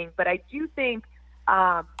happening. But I do think,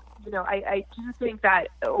 I do think that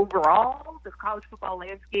overall the college football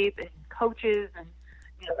landscape and coaches and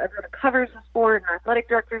everyone that covers the sport and athletic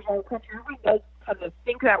directors all the country, everyone does kind of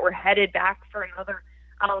think that we're headed back for another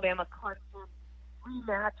Alabama Clemson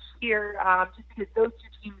rematch here, just because those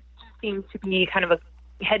two teams do seem to be kind of a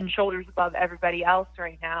head and shoulders above everybody else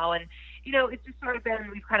right now. And, it's just sort of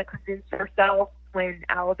been, we've kind of convinced ourselves when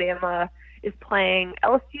Alabama is playing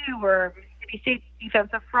LSU or Mississippi State's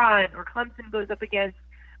defensive front, or Clemson goes up against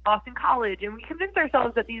Boston College, and we convince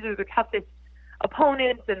ourselves that these are the toughest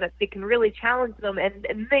opponents and that they can really challenge them, and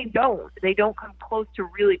they don't come close to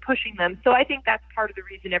really pushing them. So I think that's part of the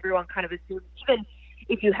reason everyone kind of assumes, even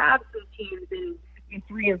if you have some teams in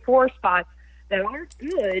 3 and 4 spots that aren't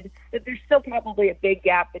good, that there's still probably a big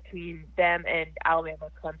gap between them and Alabama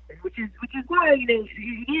Clemson, which is why it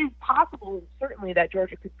is possible certainly that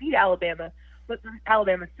Georgia could beat Alabama, but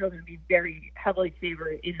Alabama's still going to be very heavily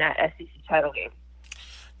favored in that SEC title game.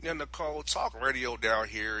 Yeah, Nicole, talk radio down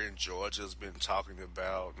here in Georgia has been talking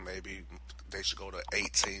about maybe they should go to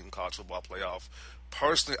 18 college football playoff.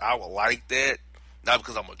 Personally, I would like that, not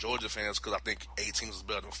because I'm a Georgia fan, it's because I think 18 is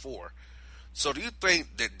better than 4. So do you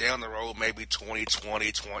think that down the road, maybe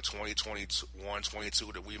 2020, 2021,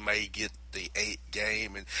 22, that we may get the 8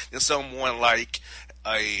 game, and then someone like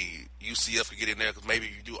a UCF could get in there, because maybe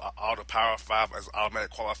you do all the Power 5 as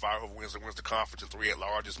automatic qualifier, who wins the conference, and 3 at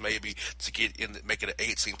larges, maybe to get in, make it an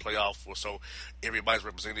 18 playoff, or so everybody's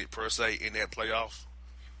represented per se in that playoff?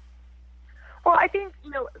 Well, I think,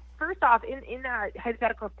 first off, in that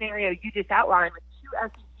hypothetical scenario you just outlined with 2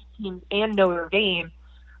 SEC teams and Notre Dame,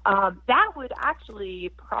 that would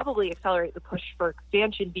actually probably accelerate the push for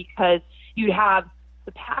expansion, because you'd have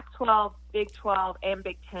the Pac-12, Big 12, and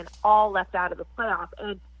Big 10 all left out of the playoff.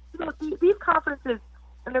 And these conferences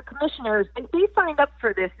and their commissioners, they signed up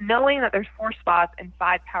for this knowing that there's 4 spots and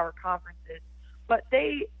 5 power conferences, but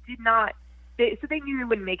they did not. So they knew they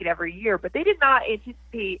wouldn't make it every year, but they did not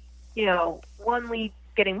anticipate, one league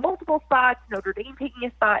getting multiple spots, Notre Dame taking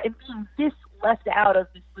a spot, and being this left out of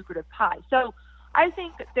this lucrative pie. So I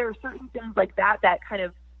think that there are certain things like that that kind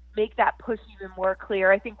of make that push even more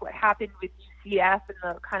clear. I think what happened with UCF and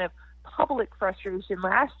the kind of public frustration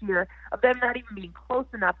last year of them not even being close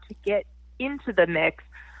enough to get into the mix,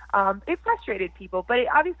 it frustrated people, but it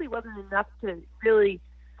obviously wasn't enough to really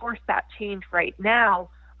force that change right now.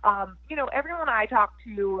 Everyone I talk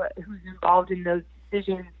to who's involved in those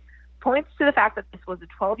decisions points to the fact that this was a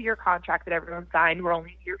 12-year contract that everyone signed. We're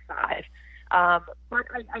only in year 5. But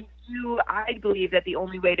I believe that the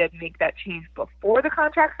only way to make that change before the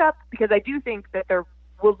contract's up, because I do think that there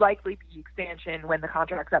will likely be expansion when the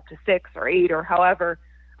contract's up to 6 or 8 or however,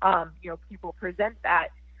 people present that.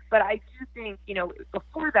 But I do think,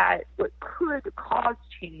 before that, what could cause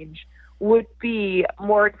change would be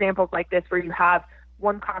more examples like this, where you have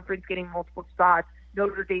one conference getting multiple spots,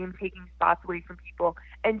 Notre Dame taking spots away from people,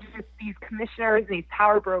 and just these commissioners and these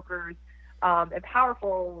power brokers and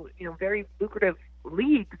powerful, very lucrative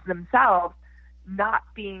leagues themselves not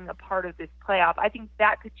being a part of this playoff. I think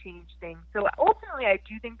that could change things. So ultimately, I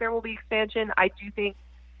do think there will be expansion. I think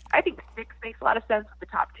 6 makes a lot of sense with the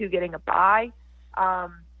top 2 getting a bye.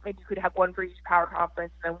 And you could have one for each power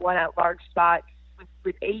conference and then one at large spot.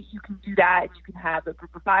 With 8, you can do that, and you can have a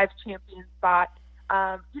group of 5 champion spot.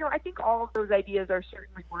 I think all of those ideas are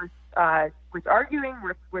certainly worth arguing,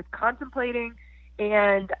 worth contemplating.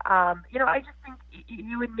 And, I just think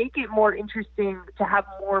you would make it more interesting to have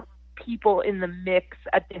more people in the mix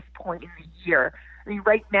at this point in the year. I mean,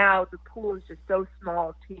 right now, the pool is just so small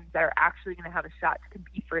of teams that are actually going to have a shot to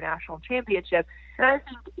compete for a national championship. And I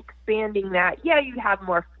think expanding that, you'd have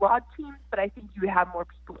more flawed teams, but I think you would have more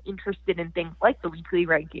people interested in things like the weekly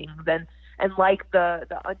rankings and like the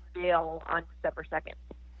unveil on December 2nd.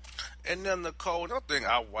 And then, Nicole, another thing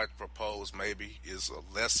I would propose maybe is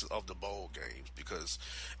less of the bowl games, because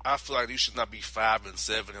I feel like you should not be 5 and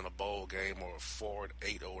 7 in a bowl game, or 4 and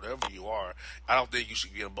 8, or whatever you are. I don't think you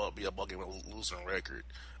should be a bowl game with a losing record,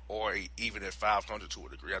 or even at 500 to a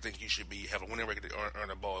degree. I think you should have a winning record to earn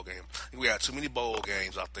a bowl game. We got too many bowl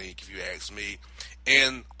games, I think, if you ask me.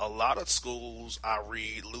 And a lot of schools I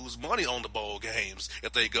read lose money on the bowl games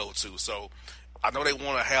if they go to. So I know they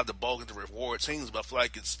want to have the bowl to reward teams, but I feel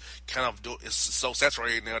like it's kind of it's so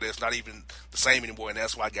saturated now that it's not even the same anymore, and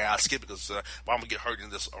that's why guys skip it because if I'm gonna get hurt in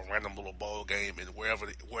this a random little bowl game in wherever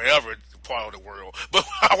part of the world. But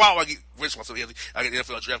why would I get rich myself? I get the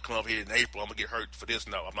NFL draft come up here in April. I'm gonna get hurt for this.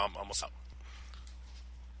 No, I'm gonna stop.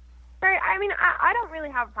 Right. I mean, I don't really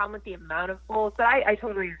have a problem with the amount of bowls, but I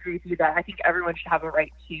totally agree with you that I think everyone should have a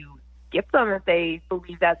right to skip them if they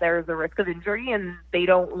believe that there's a risk of injury and they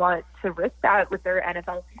don't want to risk that with their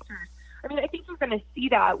NFL futures. I mean, I think you're going to see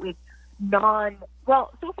that with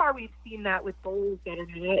so far we've seen that with bowls that are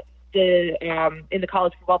not in the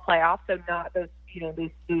college football playoffs, so not those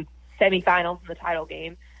semifinals in the title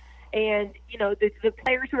game. And, the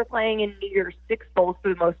players who are playing in New Year's Six bowls for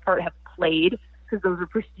the most part have played, because those are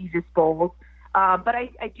prestigious bowls. But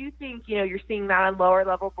I do think, you're seeing that on lower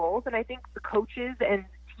level bowls. And I think the coaches and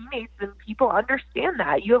teammates and people understand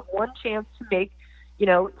that. You have one chance to make,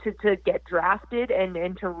 to get drafted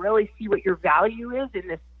and to really see what your value is in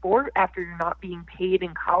this sport after you're not being paid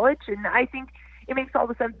in college. And I think it makes all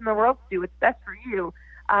the sense in the world to do what's best for you.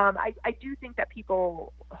 I do think that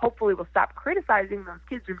people hopefully will stop criticizing those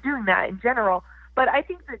kids for doing that in general. But I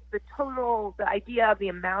think that the idea of the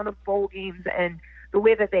amount of bowl games and the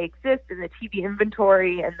way that they exist and the TV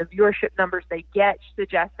inventory and the viewership numbers they get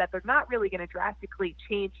suggests that they're not really going to drastically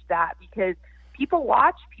change that, because people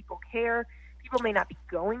watch, people care, people may not be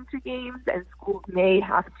going to games, and schools may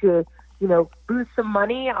have to, boost some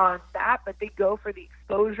money on that, but they go for the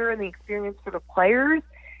exposure and the experience for the players.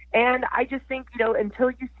 And I just think,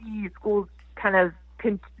 until you see schools kind of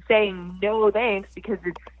saying no thanks because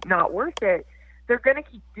it's not worth it, they're going to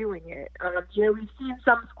keep doing it. We've seen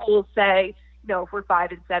some schools say, if we're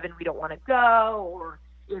 5-7, we don't want to go, or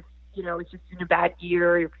if, it's just in a bad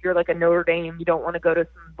year, if you're like a Notre Dame, you don't want to go to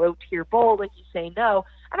some low-tier bowl, like you say no.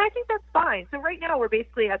 And I think that's fine. So right now we're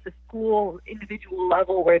basically at the school individual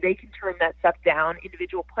level where they can turn that stuff down.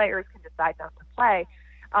 Individual players can decide not to play.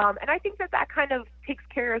 And I think that kind of takes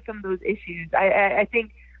care of some of those issues. I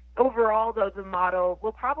think overall, though, the model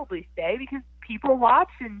will probably stay because people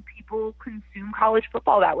watch and people consume college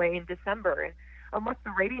football that way in December. And unless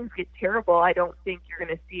the ratings get terrible, I don't think you're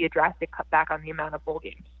going to see a drastic cutback on the amount of bowl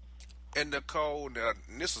games. And Nicole, now,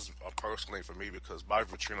 this is personally for me because Bobby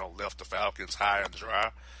Petrino left the Falcons high and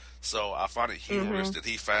dry. So I find it humorous that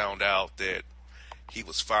he found out that he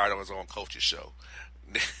was fired on his own coach's show.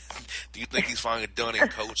 Do you think he's finally done in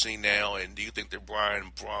coaching now? And do you think that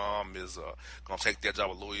Brian Brom is going to take that job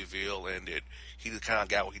at Louisville and that he kind of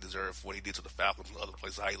got what he deserved for what he did to the Falcons and other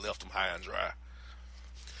places, how he left them high and dry?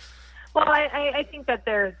 Well, I think that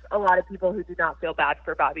there's a lot of people who do not feel bad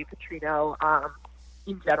for Bobby Petrino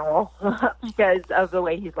in general because of the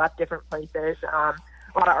way he's left different places. A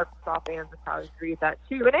lot of Arkansas fans would probably agree with that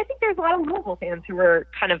too. And I think there's a lot of Louisville fans who were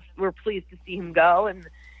pleased to see him go and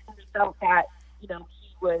felt that, he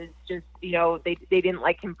was just, they didn't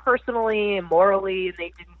like him personally and morally, and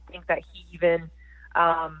they didn't think that he even,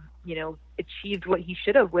 achieved what he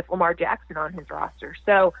should have with Lamar Jackson on his roster.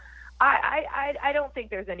 So I don't think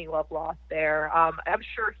there's any love lost there. I'm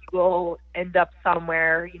sure he will end up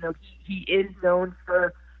somewhere. He is known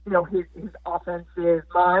for, his offensive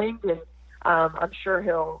mind, and I'm sure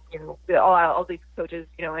he'll, all these coaches,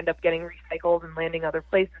 end up getting recycled and landing other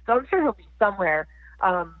places. So I'm sure he'll be somewhere,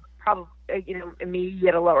 probably, maybe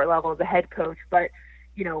at a lower level as a head coach, but,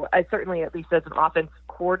 certainly at least as an offensive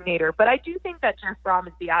coordinator. But I do think that Jeff Brom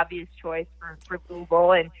is the obvious choice for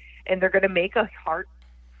Louisville, and they're going to make a hard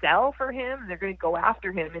sell for him. They're going to go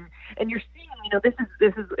after him, and you're seeing, this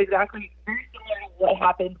is exactly very similar to what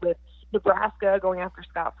happened with Nebraska going after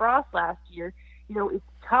Scott Frost last year. It's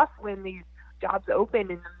tough when these jobs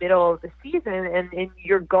open in the middle of the season, and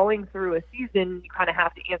you're going through a season. You kind of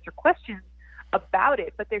have to answer questions about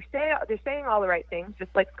it, but they're saying all the right things,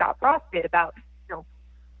 just like Scott Frost did about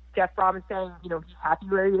Jeff Brom is saying he's happy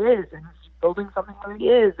where he is and he's building something where he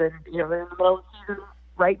is, and they're in the middle of the season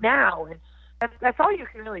right now, and that's all you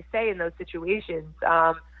can really say in those situations.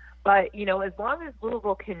 But as long as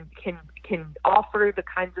Louisville can offer the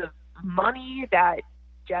kinds of money that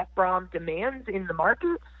Jeff Brom demands in the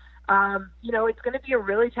market, it's going to be a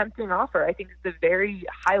really tempting offer. I think it's a very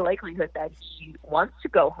high likelihood that he wants to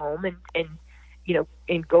go home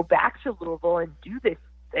and go back to Louisville and do this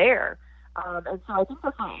there. And so I think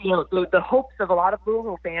that's the hopes of a lot of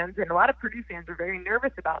Louisville fans and a lot of Purdue fans are very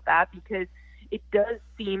nervous about that, because it does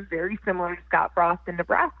seem very similar to Scott Frost in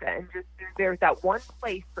Nebraska. And just there's that one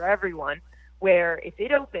place for everyone where if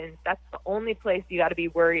it opens, that's the only place you got to be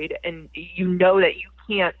worried, and that you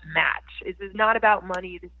can't match. This is not about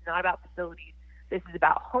money. This is not about facilities. This is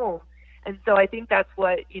about home. And so I think that's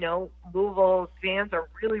what, Louisville fans are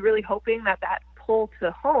really, really hoping that pull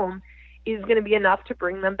to home is going to be enough to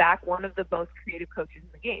bring them back one of the most creative coaches in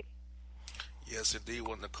the game. Yes, indeed.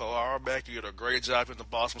 Well, Nicole Auerbach, you did a great job in the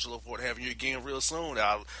Bossman. So look forward to having you again real soon.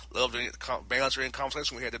 I love the banter and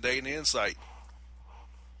conversation we had today and the insight.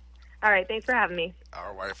 All right, thanks for having me.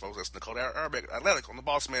 All right, folks, that's Nicole Auerbach, Atlantic on the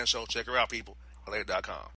Bossman Show. Check her out, people.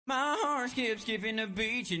 Atlantic.com. My heart skips skipping the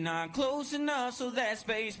beat. You're not close enough, so that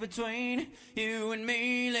space between you and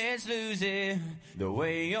me, let's lose it. The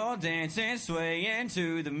way you're dancing, swaying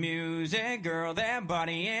to the music, girl, that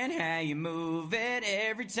body and how you move it.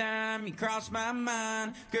 Every time you cross my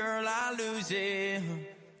mind, girl, I lose it.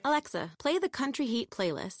 Alexa, play the Country Heat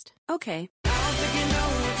playlist. Okay. I don't think you know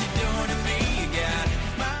what you're doing to me. You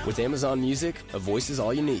got With Amazon Music, a voice is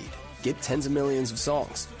all you need. Get tens of millions of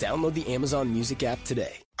songs. Download the Amazon Music app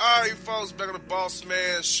today. All right, folks, back on the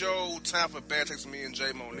Bossman Show. Time for Bad Takes with me and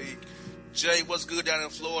Jay Monique. Jay, what's good down in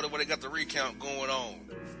Florida where they got the recount going on?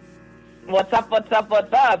 What's up?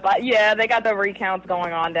 Yeah, they got the recounts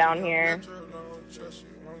going on down here.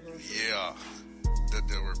 Yeah,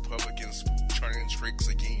 the Republicans turning tricks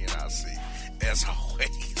again, I see, as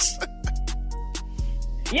always.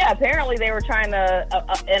 Yeah, apparently they were trying to,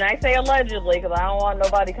 and I say allegedly because I don't want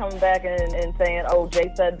nobody coming back and saying, oh, Jay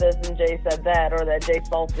said this and Jay said that, or that Jay's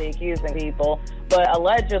falsely accusing people. But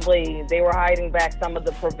allegedly, they were hiding back some of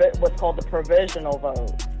the what's called the provisional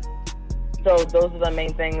vote. So those are the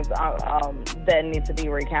main things that need to be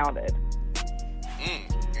recounted.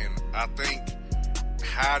 And I think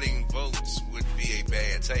hiding votes would be a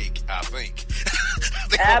bad take, I think.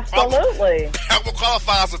 Absolutely. That will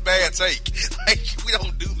qualify as a bad take. Like, we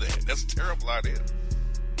don't do that. That's a terrible idea.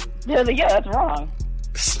 Yeah, that's wrong.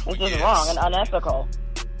 So, it's just wrong and unethical.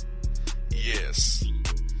 Yes.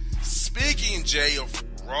 Speaking, Jay, of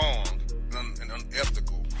wrong and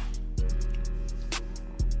unethical,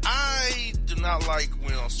 I do not like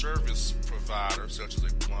when a service provider, such as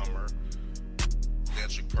a plumber,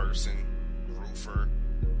 electric person, roofer,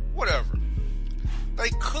 whatever, they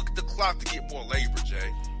cook the clock to get more labor,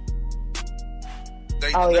 Jay.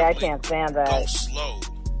 They I can't stand that. Go slow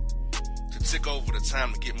to tick over the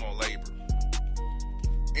time to get more labor.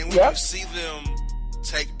 And when you see them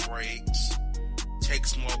take breaks, take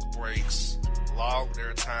smoke breaks, log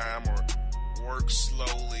their time, or work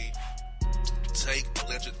slowly, take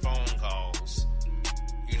alleged phone calls,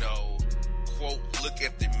 quote, look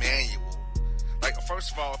at the manual. Like,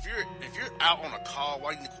 first of all, if you're out on a call,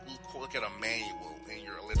 why do you look at a manual in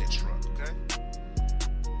your alleged truck, okay?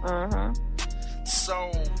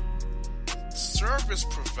 So, service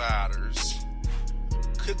providers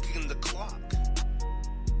cooking the clock.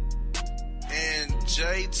 And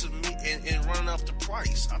Jay, to me, and running up the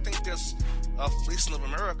price. I think that's a fleecing of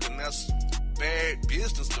America, and that's bad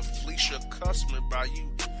business to fleece your customer by you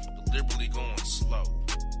deliberately going slow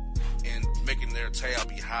and making their tab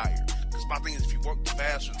be higher. Because my thing is, if you work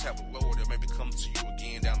faster and tab lower, they'll maybe come to you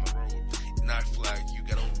again down the road and not feel like you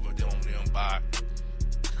got over on them by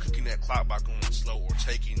cooking that clock by going slow or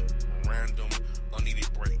taking random unneeded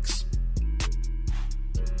breaks.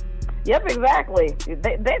 Yep, exactly.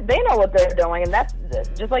 They know what they're doing, and that's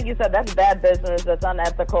just like you said. That's bad business. That's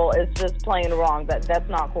unethical. It's just plain wrong. That's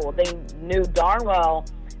not cool. They knew darn well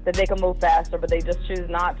that they could move faster, but they just choose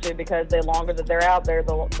not to because the longer that they're out there,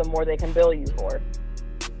 the more they can bill you for.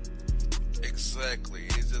 Exactly.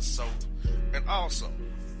 It's just so. And also,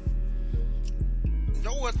 you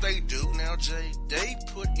know what they do now, Jay? They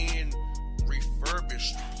put in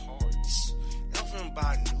refurbished parts. They don't even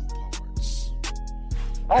buy new parts.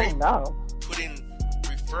 Oh, no. Put in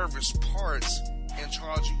refurbished parts and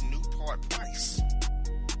charge you new part price.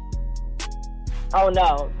 Oh,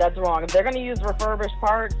 no. That's wrong. If they're going to use refurbished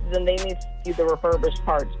parts, then they need to see the refurbished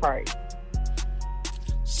parts price.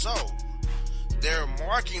 So, they're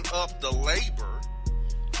marking up the labor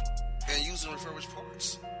and using refurbished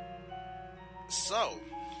parts. So,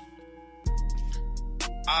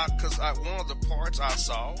 because one of the parts I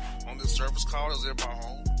saw on this service call that was at my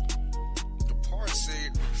home, the part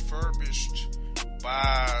said refurbished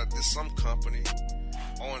by some company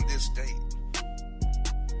on this date.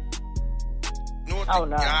 You know what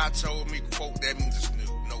the guy told me, quote, that means it's new.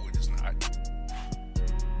 No, it is not.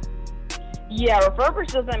 Yeah,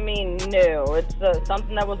 refurbished doesn't mean new. It's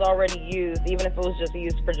something that was already used, even if it was just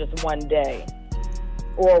used for just one day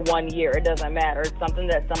or 1 year. It doesn't matter. It's something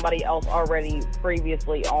that somebody else already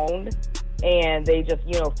previously owned, and they just,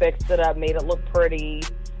 fixed it up, made it look pretty,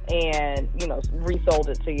 and, resold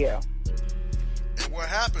it to you. And what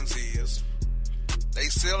happens is they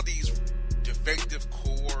sell these defective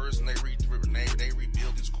cores, and they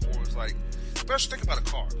rebuild these cores. Like, especially think about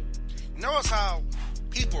a car. Notice how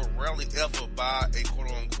people rarely ever buy a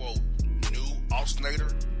quote-unquote new alternator,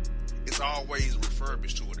 it's always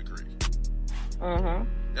refurbished to a degree. Mm-hmm.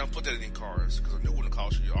 They don't put that in cars because a new one will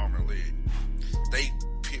cost you your arm and leg. They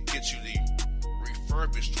pitch you the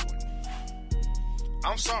refurbished joint.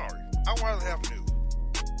 I'm sorry. I'd rather have new.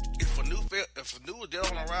 If a new deal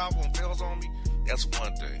on arrival and fails on me, that's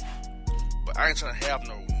one thing. But I ain't trying to have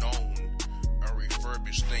no known or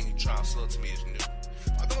refurbished thing you trying to sell to me as new.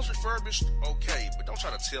 If those refurbished, okay, but don't try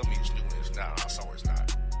to tell me it's new and it's not. I saw it's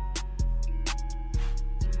not.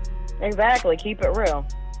 Exactly. Keep it real.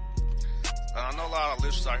 I know a lot of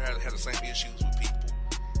listeners out here had the same issues with people.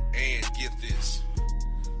 And get this.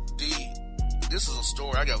 This is a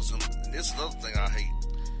story I got with them, and this is another thing I hate.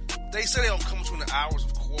 They say they don't come between the hours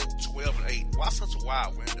of, quote, 12 and 8. Why such a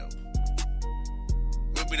wide window?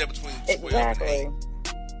 We'll be there between 12 and 8.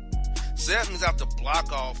 So that means I have to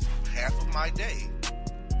block off half of my day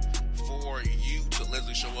for you to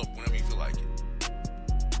literally show up whenever you feel like it.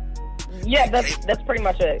 Yeah, that's pretty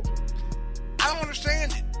much it. I don't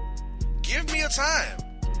understand it. Give me a time.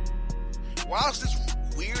 Why is this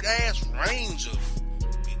weird ass range of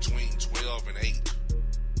between 12 and 8?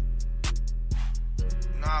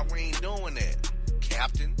 Nah, we ain't doing that,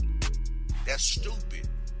 Captain. That's stupid.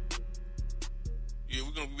 Yeah,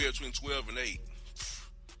 we're gonna be between 12 and 8.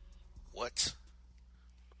 What?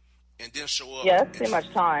 And then show up. Yeah, that's too much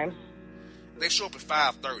time. They show up at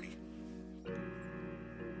 5:30.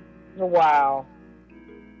 Wow.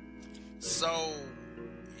 So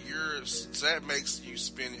that makes you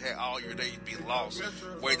spend all your day be lost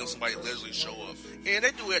waiting on somebody to literally show up. And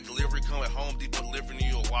they do that delivery, come at Home Depot delivering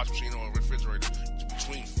you a washing machine or a refrigerator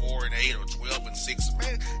between 4 and 8 or 12 and 6.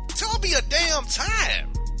 Man, tell me a damn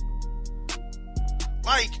time.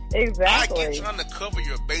 Like, exactly. I get trying to cover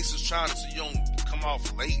your bases, trying to so you don't come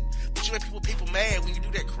off late, but you make people mad when you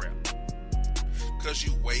do that crap because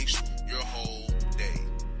you waste your whole day.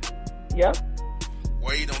 Yep.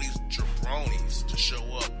 Waiting on these jabronis to show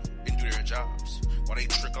up and do their jobs while they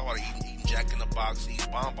trick off, eating Jack in the Box,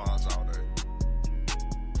 eating bonbons all day.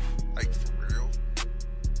 Like, for real?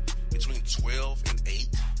 Between 12 and 8,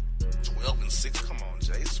 12 and 6. Come on,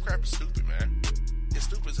 Jay. This crap is stupid, man. It's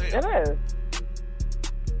stupid as hell. It is.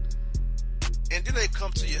 And then they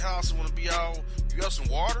come to your house and want to be all, you got some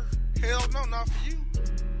water? Hell no, not for you.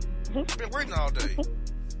 I've been waiting all day.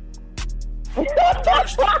 I'm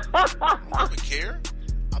thirsty. I don't even care.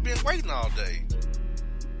 I've been waiting all day.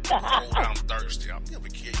 Oh, I'm thirsty. I never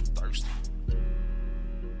care you're thirsty. I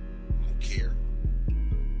don't care.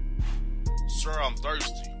 Sir, I'm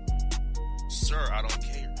thirsty. Sir, I don't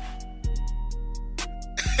care.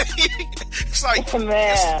 It's like,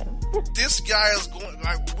 man. This guy is going,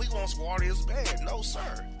 like, we want some water, it's bad. No,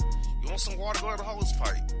 sir. You want some water, go to the hose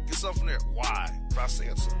pipe. Get something there. Why? If I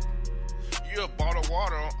said so. You have bought a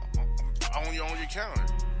water on your counter.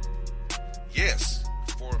 Yes,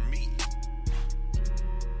 for me.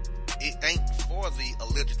 It ain't for the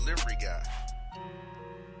alleged delivery guy.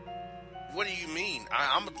 What do you mean?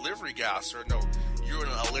 I'm a delivery guy, sir. No, you're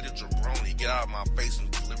an alleged jabroni. Get out of my face and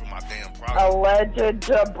deliver my damn product. Alleged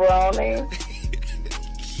jabroni?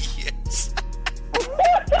 Yes.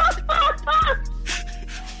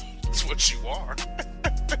 That's what you are.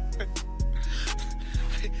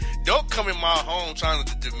 Don't come in my home trying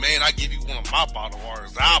to demand I give you one of my bottled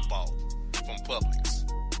waters I bought from Publix.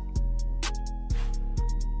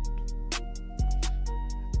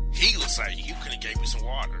 He was like, you could have gave me some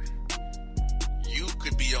water. You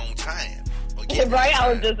could be on time. Right,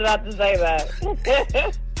 I was just about to say that.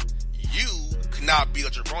 You cannot be a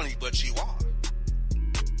jabroni, but you are.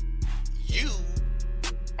 You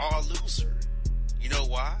are a loser. You know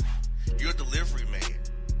why? You're a delivery man.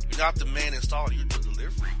 You're not the man installer. You're the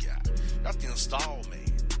delivery guy. Not the install man.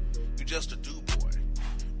 You're just a do-boy.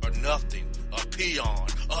 Or nothing. A peon.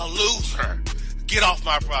 A loser. Get off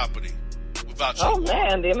my property. Without you. Oh,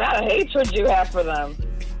 man. The amount of hatred you have for them.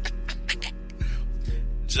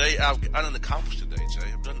 Jay, I done accomplished today,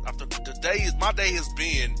 Jay. My day has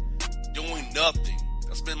been doing nothing.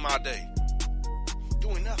 That's been my day.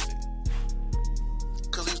 Doing nothing.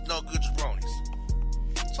 Because there's no good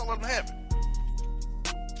jabronis. So let them have it.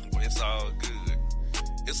 But it's all good.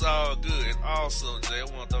 It's all good. And also, Jay, I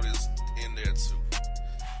want to throw this in there too.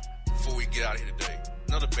 Before we get out of here today.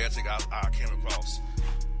 Another bad thing I came across.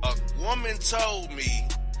 A woman told me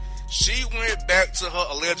she went back to her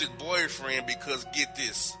alleged boyfriend because, get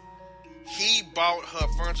this, he bought her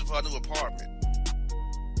furniture for her new apartment.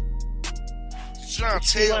 She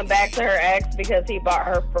went back to her ex because he bought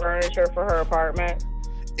her furniture for her apartment.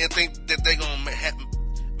 And think that they're going to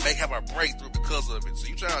have a breakthrough because of it. So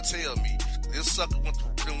you trying to tell me this sucker went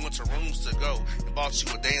to rooms to go and bought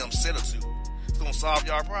you a damn set or two. gonna solve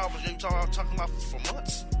y'all problems. You talking about for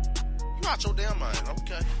months. You out your damn mind.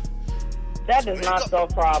 Okay. That does not solve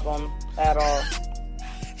problems at all.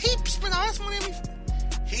 He spent all this money on me.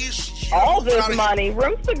 All this money.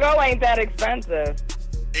 Rooms to go ain't that expensive.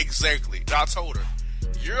 Exactly. I told her,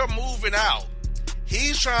 you're moving out.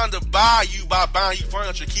 He's trying to buy you by buying you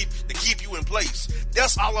furniture to keep you in place.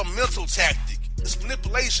 That's all a mental tactic. It's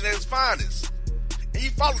manipulation at its finest. And you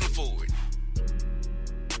falling for it.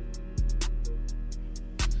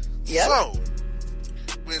 Yep. So,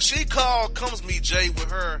 when she comes to me, Jay, with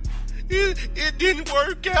her, it didn't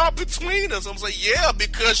work out between us. I'm saying, yeah,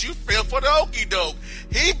 because you fell for the okie doke.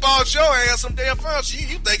 He bought your ass some damn furniture.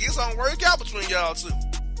 You think it's gonna work out between y'all two?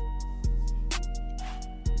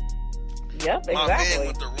 Yep, exactly. My man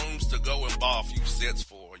went to Rooms to Go and bought a few sets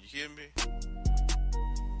for her. You hear me?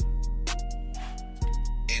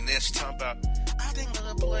 And then she talking about, I think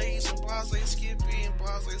the Blaze and Blase Skippy and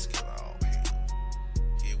Blase Skippy. Oh, man.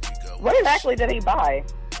 Here we go. What exactly did he buy?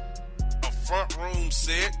 A front room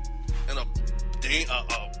set and a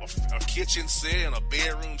kitchen set and a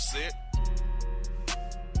bedroom set.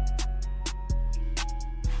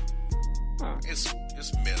 Huh. It's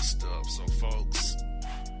messed up. So, folks,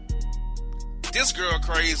 this girl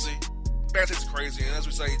crazy. Bad takes crazy. And as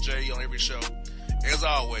we say, Jay, on every show, as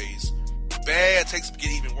always, bad takes get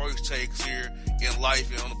even worse takes here in life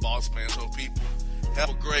and on the Bossman Show. People, have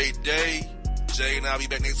a great day. Jay and I'll be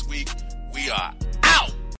back next week. We are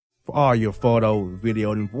out. For all your photo,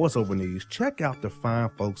 video, and voiceover needs, check out the fine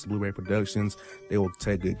folks at Blu-ray Productions. They will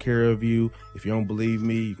take good care of you. If you don't believe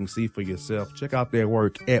me, you can see for yourself. Check out their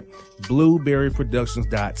work at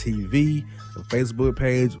blueberryproductions.tv, the Facebook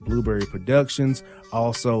page, Blueberry Productions,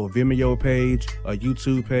 also a Vimeo page, a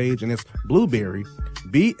YouTube page, and it's Blueberry,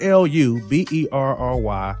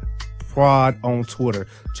 BLUBERRY, Prod on Twitter.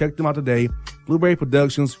 Check them out today. Blueberry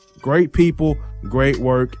Productions, great people, great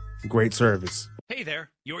work, great service. Hey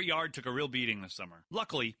there, your yard took a real beating this summer.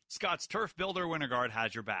 Luckily, Scott's Turf Builder Winter Guard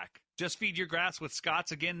has your back. Just feed your grass with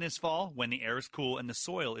Scott's again this fall when the air is cool and the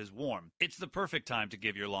soil is warm. It's the perfect time to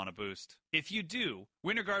give your lawn a boost. If you do,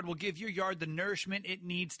 Winter Guard will give your yard the nourishment it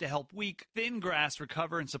needs to help weak, thin grass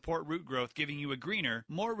recover and support root growth, giving you a greener,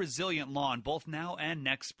 more resilient lawn both now and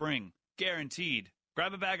next spring. Guaranteed.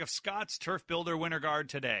 Grab a bag of Scott's Turf Builder Winter Guard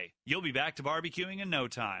today. You'll be back to barbecuing in no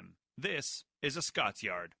time. This is a Scott's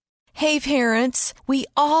Yard. Hey parents, we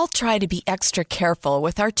all try to be extra careful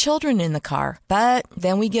with our children in the car, but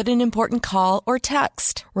then we get an important call or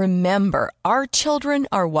text. Remember, our children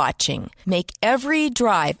are watching. Make every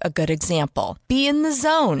drive a good example. Be in the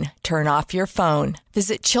zone. Turn off your phone.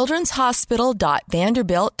 Visit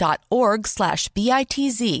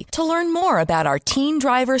childrenshospital.vanderbilt.org/BITZ to learn more about our teen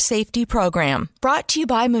driver safety program. Brought to you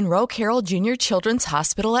by Monroe Carroll Jr. Children's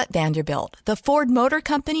Hospital at Vanderbilt, the Ford Motor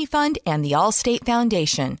Company Fund, and the Allstate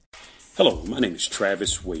Foundation. Hello, my name is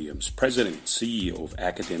Travis Williams, President and CEO of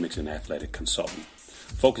Academics and Athletic Consulting,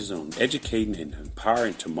 focusing on educating and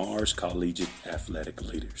empowering tomorrow's collegiate athletic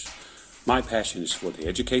leaders. My passion is for the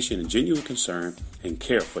education and genuine concern and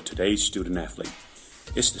care for today's student athlete.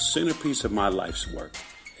 It's the centerpiece of my life's work.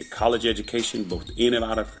 A college education, both in and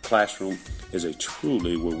out of the classroom, is a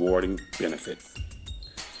truly rewarding benefit.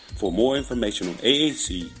 For more information on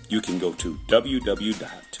AAC, you can go to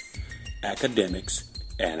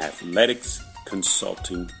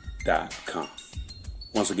www.academicsandathleticsconsulting.com.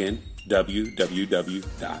 Once again,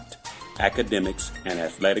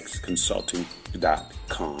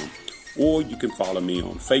 www.academicsandathleticsconsulting.com. Or you can follow me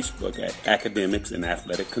on Facebook at Academics and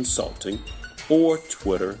Athletic Consulting, or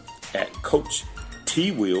Twitter at Coach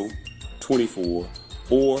TWill24,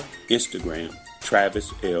 or Instagram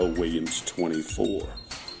Travis L. Williams 24.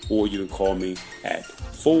 Or you can call me at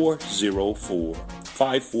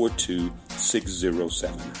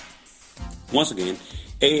 404-542-6079. Once again,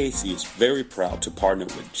 AAC is very proud to partner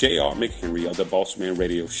with J.R. McHenry of the Bossman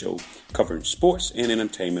Radio Show, covering sports and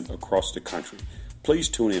entertainment across the country. Please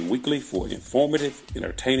tune in weekly for informative,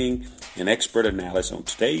 entertaining, and expert analysis on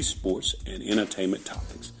today's sports and entertainment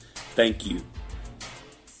topics. Thank you.